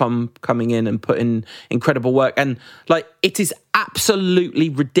coincided with Tom coming in and putting incredible work. And, like, it is absolutely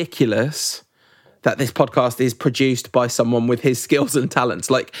ridiculous that this podcast is produced by someone with his skills and talents.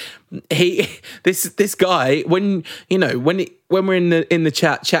 Like this guy, when we're in the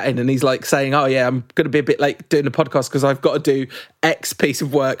chatting and he's like saying, "Oh yeah, I'm going to be a bit late doing the podcast because I've got to do X piece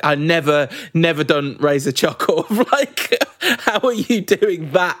of work." I never done raise a chuckle of like, how are you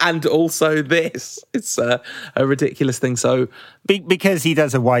doing that and also this? It's a ridiculous thing. So because he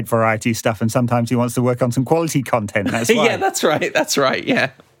does a wide variety of stuff, and sometimes he wants to work on some quality content. That's why. Yeah, that's right.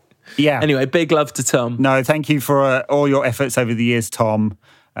 Yeah. Yeah. Anyway, big love to Tom. No, thank you for all your efforts over the years, Tom.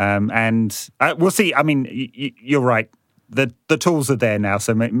 And we'll see. I mean, you're right. The tools are there now,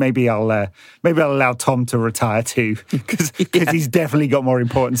 so maybe I'll allow Tom to retire too, because he's definitely got more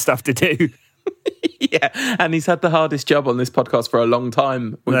important stuff to do. Yeah, and he's had the hardest job on this podcast for a long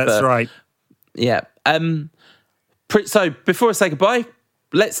time. That's right. Yeah. So before I say goodbye,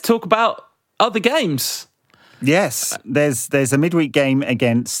 let's talk about other games. Yes, there's a midweek game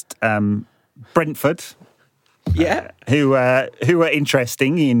against Brentford. Yeah, who are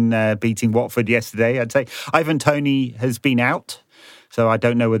interesting in beating Watford yesterday. I'd say Ivan Toney has been out, so I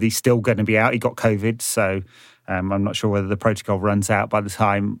don't know whether he's still going to be out. He got COVID, so I'm not sure whether the protocol runs out by the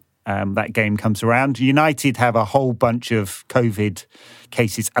time that game comes around. United have a whole bunch of COVID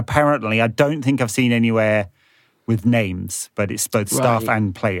cases. Apparently, I don't think I've seen anywhere with names, but it's both staff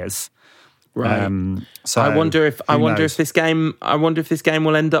and players. Right. So I wonder if this game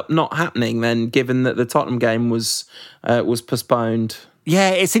will end up not happening then, given that the Tottenham game was postponed. Yeah,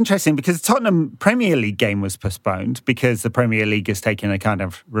 it's interesting because the Tottenham Premier League game was postponed because the Premier League has taken a kind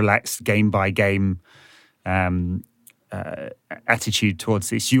of relaxed game by game attitude towards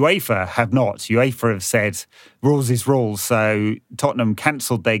this. UEFA have not. UEFA have said rules is rules. So Tottenham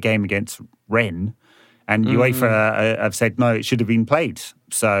cancelled their game against Rennes, and UEFA have said no, it should have been played.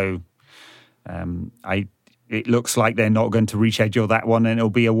 So. It looks like they're not going to reschedule that one, and it'll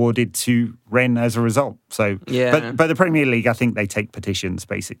be awarded to Rennes as a result. So, yeah. But the Premier League, I think they take petitions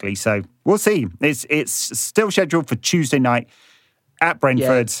basically. So we'll see. It's still scheduled for Tuesday night at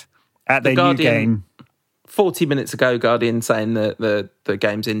Brentford at their new game. 40 minutes ago, Guardian saying that the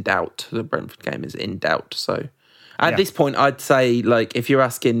game's in doubt. The Brentford game is in doubt. So at this point, I'd say, like, if you're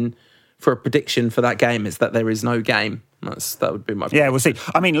asking for a prediction for that game, is that there is no game. That would be my prediction. Yeah, we'll see.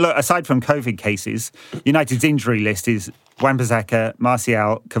 I mean, look, aside from COVID cases, United's injury list is Wan-Bissaka,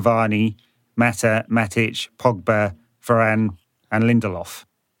 Martial, Cavani, Mata, Matic, Pogba, Varane, and Lindelof.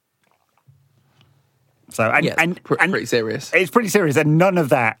 So pretty serious. It's pretty serious, and none of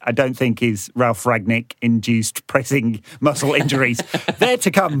that, I don't think, is Ralf Rangnick-induced pressing muscle injuries. They're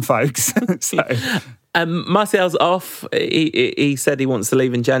to come, folks. So. Martial's off. He said he wants to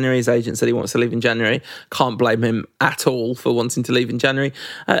leave in January. His agent said he wants to leave in January. Can't blame him at all for wanting to leave in January.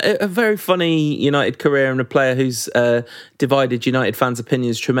 A very funny United career and a player who's divided United fans'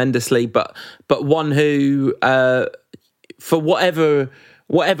 opinions tremendously, but one who, for whatever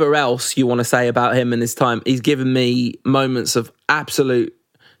else you want to say about him in this time, he's given me moments of absolute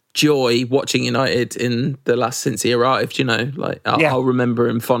joy watching United in the last since he arrived. I'll remember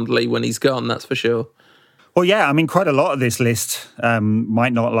him fondly when he's gone. That's for sure. Well, yeah, I mean, quite a lot of this list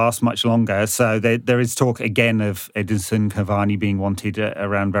might not last much longer. So there is talk again of Edinson Cavani being wanted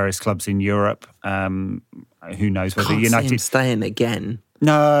around various clubs in Europe. Who knows whether Can't United see him staying again.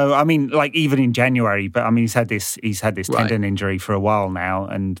 No, I mean, like even in January, but I mean, he's had this Right. tendon injury for a while now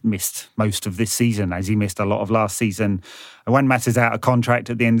and missed most of this season, as he missed a lot of last season. And Juan Mata's out of contract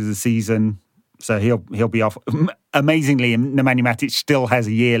at the end of the season, so he'll be off. Amazingly, Nemanja Matic still has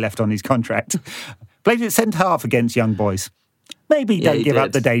a year left on his contract. Played at centre half against Young Boys. Maybe don't give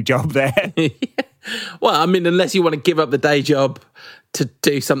up the day job there. Well, I mean, unless you want to give up the day job to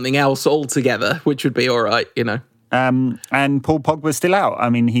do something else altogether, which would be all right, And Paul Pogba's still out.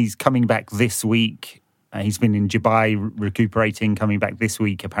 I mean, he's coming back this week. He's been in Dubai recuperating, coming back this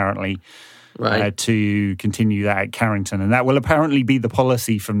week, apparently, Right. to continue that at Carrington. And that will apparently be the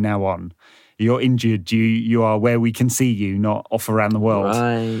policy from now on. You're injured, you are where we can see you, not off around the world.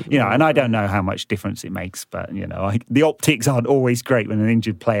 Right. And I don't know how much difference it makes, but, the optics aren't always great when an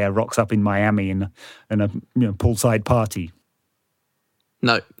injured player rocks up in Miami in a poolside party.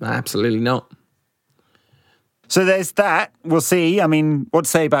 No, absolutely not. So there's that. We'll see. I mean, what to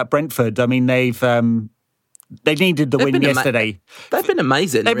say about Brentford? I mean, they needed the win yesterday. They've been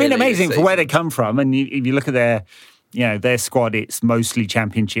amazing. They've been really, amazing this for where season. they come from. And if you look at their squad, it's mostly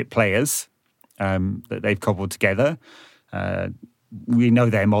championship players that they've cobbled together. We know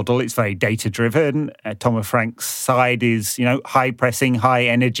their model. It's very data-driven. Thomas Frank's side is, high pressing, high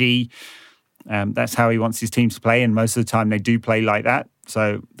energy. That's how he wants his teams to play, and most of the time they do play like that.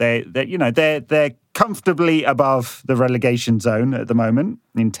 So they're comfortably above the relegation zone at the moment,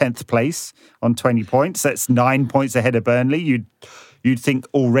 in 10th place on 20 points. That's 9 points ahead of Burnley. You'd think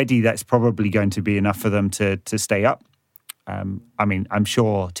already that's probably going to be enough for them to stay up. I mean, I'm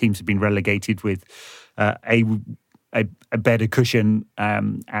sure teams have been relegated with a better cushion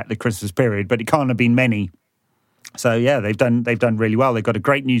at the Christmas period, but it can't have been many. So yeah, they've done really well. They've got a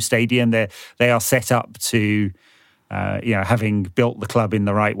great new stadium. They are set up to, having built the club in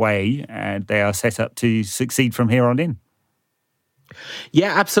the right way, they are set up to succeed from here on in.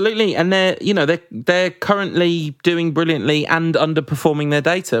 Yeah, absolutely. And they're currently doing brilliantly and underperforming their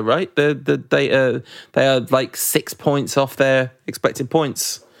data, right? The data, they are like 6 points off their expected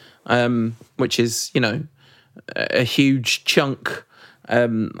points, which is, a huge chunk.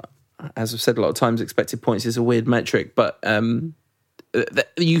 As I've said a lot of times, expected points is a weird metric, but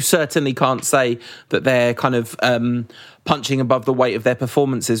you certainly can't say that they're kind of punching above the weight of their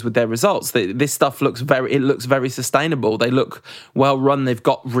performances with their results. This stuff looks very sustainable. They look well run. They've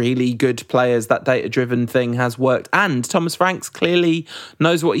got really good players. That data-driven thing has worked, and Thomas Franks clearly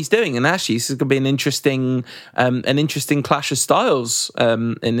knows what he's doing. And actually, this is going to be an interesting clash of styles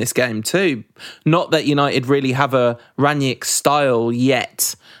in this game too. Not that United really have a Rangnick style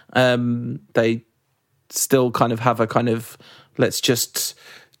yet. They still kind of have a kind of, let's just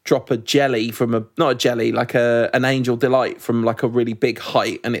drop a jelly from not a jelly, like an angel delight from like a really big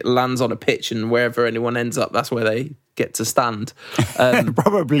height, and it lands on a pitch, and wherever anyone ends up, that's where they get to stand.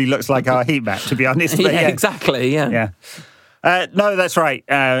 Probably looks like our heat map, to be honest. But yeah, exactly. Yeah. No, that's right.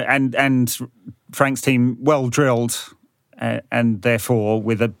 And Frank's team well drilled, and therefore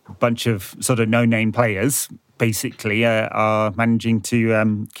with a bunch of sort of no-name players, basically are managing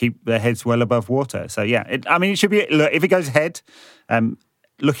to keep their heads well above water. So yeah, it should be. Look, if it goes ahead,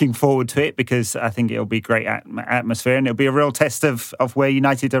 looking forward to it, because I think it'll be great atmosphere, and it'll be a real test of where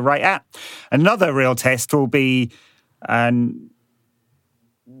United are right at. Another real test will be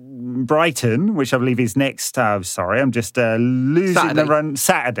Brighton, which I believe is next. Sorry, I'm just losing Saturday. the run.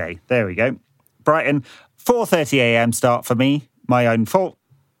 Saturday. There we go. Brighton, 4:30 a.m. start for me. My own fault.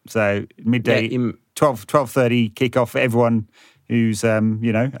 So midday. Yeah, 12:30 kickoff for everyone who's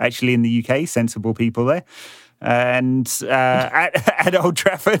actually in the UK, sensible people there, and at Old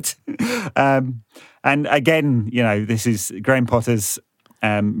Trafford. And again, this is Graham Potter's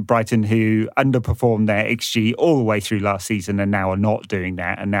Brighton, who underperformed their XG all the way through last season, and now are not doing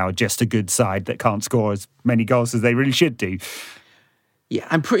that, and now are just a good side that can't score as many goals as they really should do. Yeah,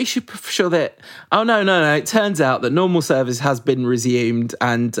 I'm pretty sure that... Oh, no. It turns out that normal service has been resumed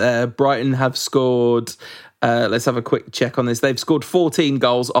and Brighton have scored... let's have a quick check on this. They've scored 14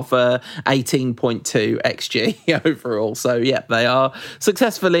 goals off a 18.2 XG overall. So, yeah, they are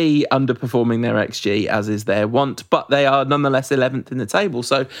successfully underperforming their XG, as is their want, but they are nonetheless 11th in the table.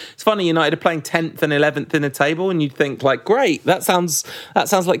 So it's funny, United are playing 10th and 11th in the table, and you'd think, like, great, that sounds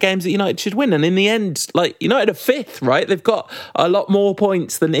like games that United should win. And in the end, like, United are 5th, right? They've got a lot more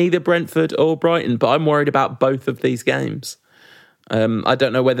points than either Brentford or Brighton, but I'm worried about both of these games. I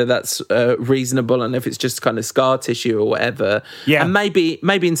don't know whether that's reasonable and if it's just kind of scar tissue or whatever. Yeah. And maybe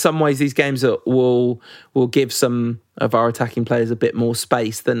in some ways these games will give some of our attacking players a bit more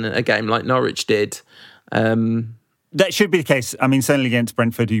space than a game like Norwich did. That should be the case. I mean, certainly against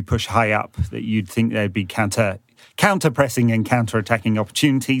Brentford, who push high up, that you'd think there'd be counter-pressing and counter-attacking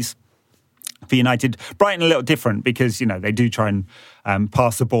opportunities. For United, Brighton a little different because, they do try and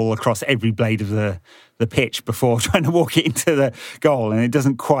pass the ball across every blade of the pitch before trying to walk it into the goal, and it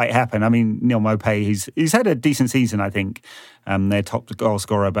doesn't quite happen. I mean, Neil Maupay, he's had a decent season, I think. Their top goal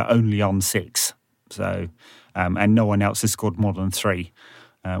scorer, but only on 6. So, and no one else has scored more than 3,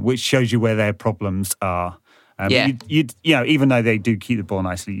 which shows you where their problems are. You'd even though they do keep the ball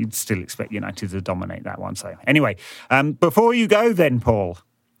nicely, you'd still expect United to dominate that one. So anyway, before you go then, Paul,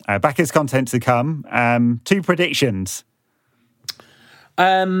 back as content to come, 2 predictions.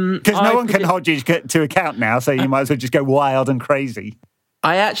 Because no one can hold you to account now, so you might as well just go wild and crazy.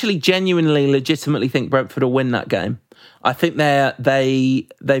 I actually genuinely, legitimately think Brentford will win that game. I think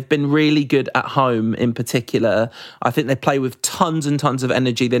they've been really good at home in particular. I think they play with tons and tons of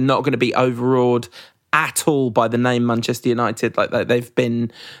energy. They're not going to be overawed at all by the name Manchester United. Like they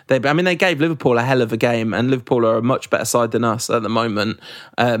gave Liverpool a hell of a game, and Liverpool are a much better side than us at the moment.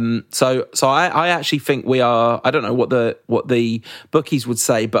 So I actually think we are. I don't know what the bookies would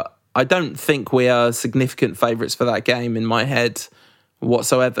say, but I don't think we are significant favourites for that game in my head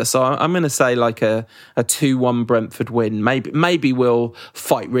whatsoever. So I'm going to say like a 2-1 Brentford win. Maybe we'll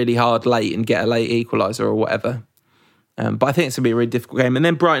fight really hard late and get a late equaliser or whatever. But I think it's going to be a really difficult game. And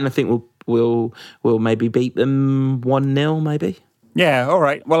then Brighton, I think, will maybe beat them 1-0, maybe. Yeah, all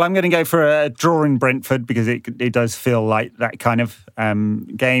right. Well, I'm going to go for a draw in Brentford because it does feel like that kind of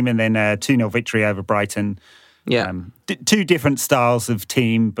game. And then a 2-0 victory over Brighton. Yeah. 2 different styles of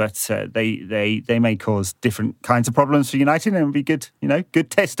team, but they may cause different kinds of problems for United, and it'll be good,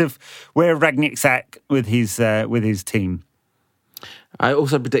 good test of where Rangnick's at with his team. I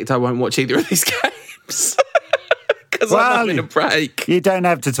also predict I won't watch either of these games. Because I'm having a break. You don't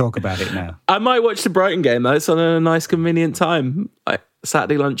have to talk about it now. I might watch the Brighton game, though. It's on a nice, convenient time.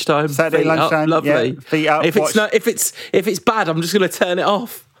 Saturday lunchtime. Saturday lunchtime. Lovely. Yeah, feet up. If it's bad, I'm just going to turn it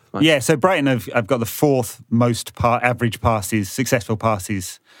off. Yeah, so Brighton have got the 4th most average passes, successful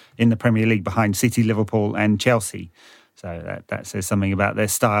passes in the Premier League behind City, Liverpool and Chelsea. So that says something about their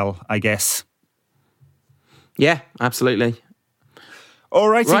style, I guess. Yeah, absolutely. All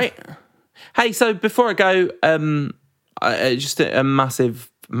righty. Right. Hey, so before I go, just a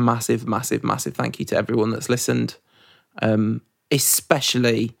massive, massive, massive, massive thank you to everyone that's listened,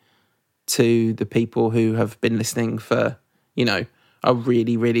 especially to the people who have been listening for, a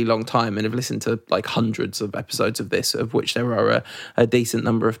really, really long time and have listened to like hundreds of episodes of this, of which there are a decent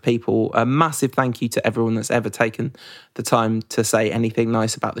number of people. A massive thank you to everyone that's ever taken the time to say anything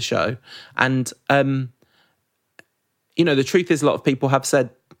nice about the show. And, the truth is a lot of people have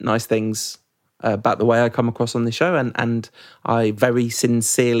said nice things about the way I come across on the show, and I very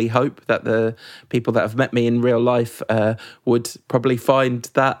sincerely hope that the people that have met me in real life would probably find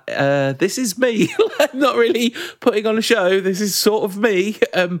that this is me. I'm not really putting on a show. This is sort of me.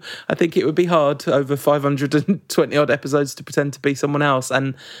 I think it would be hard over 520 odd episodes to pretend to be someone else,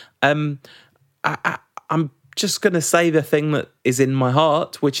 and I'm just going to say the thing that is in my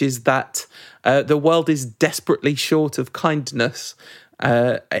heart, which is that the world is desperately short of kindness.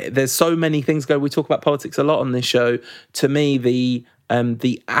 There's so many things going. We talk about politics a lot on this show. To me, the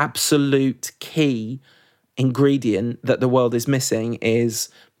absolute key ingredient that the world is missing is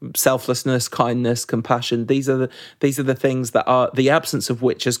selflessness, kindness, compassion. These are the things that are the absence of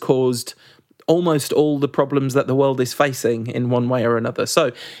which has caused almost all the problems that the world is facing in one way or another.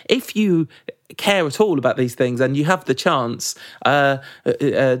 So if you care at all about these things and you have the chance,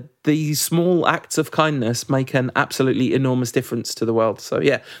 these small acts of kindness make an absolutely enormous difference to the world. So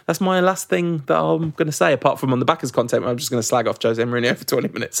yeah, that's my last thing that I'm going to say, apart from on the backers content where I'm just going to slag off Jose Mourinho for 20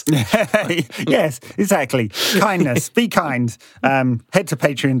 minutes. Yes, exactly. Kindness. Be kind. Head to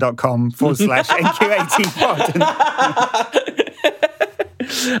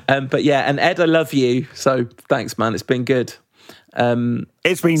patreon.com/NQ18pod. But yeah, and Ed, I love you. So thanks, man. It's been good.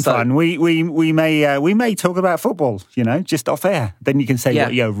 It's been fun. We may talk about football, just off air. Then you can say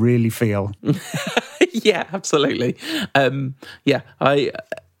what you really feel. Yeah, absolutely. I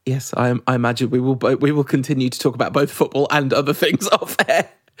imagine we will continue to talk about both football and other things off air.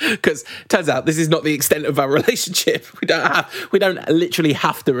 Because turns out this is not the extent of our relationship. We don't literally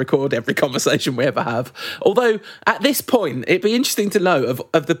have to record every conversation we ever have. Although at this point, it'd be interesting to know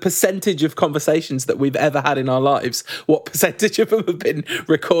of the percentage of conversations that we've ever had in our lives, what percentage of them have been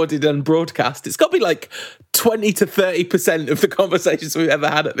recorded and broadcast. It's got to be like 20 to 30% of the conversations we've ever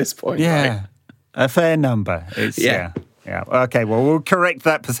had at this point. Yeah, right? A fair number. Yeah. Okay, well, we'll correct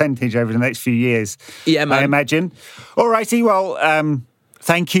that percentage over the next few years. Yeah, man. I imagine. All righty, well,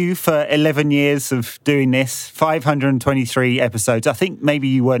 thank you for 11 years of doing this, 523 episodes. I think maybe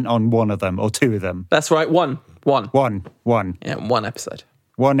you weren't on one of them or two of them. That's right, one. One. Yeah, one episode.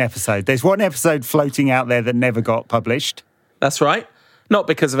 One episode. There's one episode floating out there that never got published. That's right. Not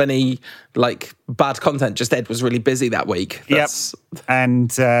because of any, bad content, just Ed was really busy that week. Yep. And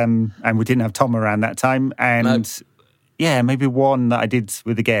we didn't have Tom around that time. And, maybe one that I did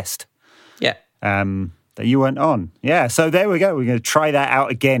with a guest. Yeah. That you weren't on. Yeah, so there we go. We're going to try that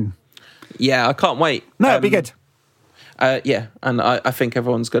out again. Yeah, I can't wait. No, it'll be good. And I think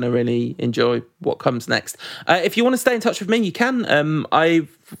everyone's going to really enjoy what comes next. If you want to stay in touch with me, you can.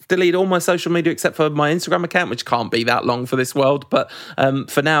 I've deleted all my social media except for my Instagram account, which can't be that long for this world. But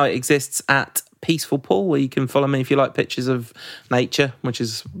for now, it exists at Peaceful Paul, where you can follow me if you like pictures of nature, which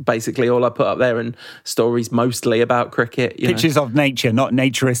is basically all I put up there, and stories mostly about cricket. Pictures of nature, not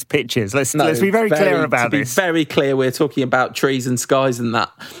naturist pictures. Let's be very clear about this. To be very clear, we're talking about trees and skies and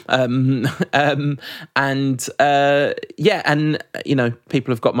that.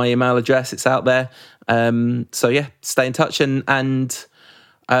 People have got my email address. It's out there. Stay in touch and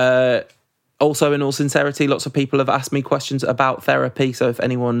also, in all sincerity, lots of people have asked me questions about therapy. So if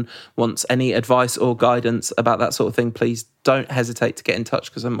anyone wants any advice or guidance about that sort of thing, please don't hesitate to get in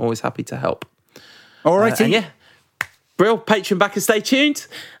touch, because I'm always happy to help. All righty. Brill, Patreon backers, stay tuned.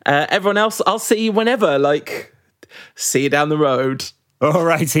 Everyone else, I'll see you whenever. See you down the road. All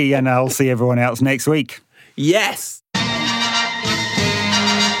righty, and I'll see everyone else next week. Yes.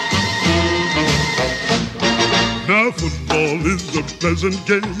 Now football is a pleasant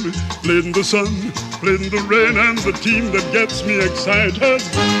game, played in the sun, played in the rain, and the team that gets me excited,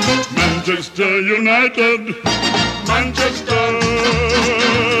 Manchester United, Manchester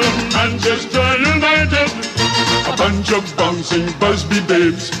United, a bunch of bouncing Busby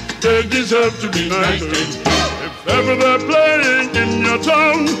babes, they deserve to be knighted. If ever they're playing in your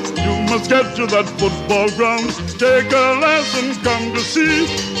town, you must get to that football ground, take a lesson, come to see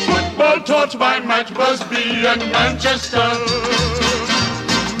football taught by Matt Busby and Manchester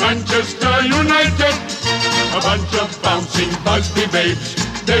United, a bunch of bouncing Busby babes,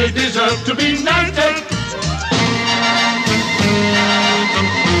 they deserve to be knighted.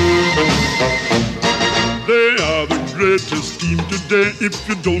 They are the greatest team today. If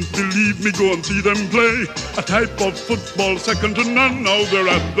you don't believe me, go and see them play. A type of football second to none. Now they're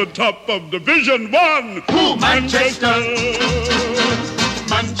at the top of Division 1. Who? Manchester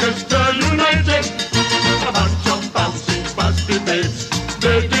United, a bunch of bouncing Busby babes,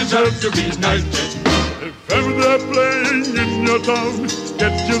 they deserve to be knighted. If ever they're playing in your town,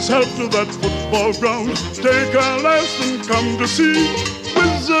 get yourself to that football ground, take a lesson, come to see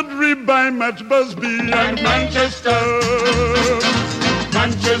Wizardry by Matt Busby and Manchester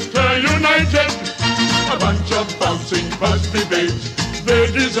United, a bunch of bouncing Busby babes, they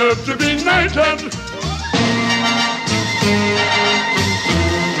deserve to be knighted.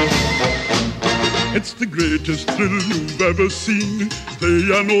 It's the greatest thrill you've ever seen.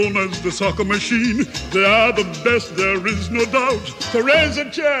 They are known as the soccer machine. They are the best, there is no doubt. So raise a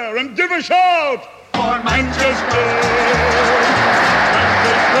chair and give a shout for Manchester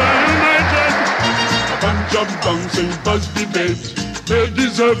United, a bunch of bouncing Busby babes, they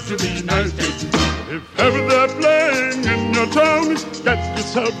deserve to be knighted. If ever they're playing in your town, get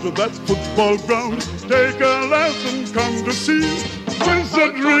yourself to that football ground, take a lesson, come to see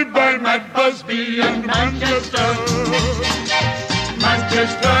Wizardry by Matt Busby and Manchester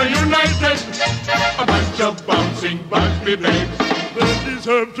United, a bunch of bouncing Busby babes, they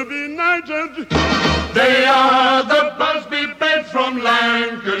deserve to be knighted. They are the Busby babes from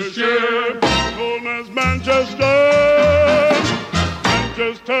Lancashire, known as Manchester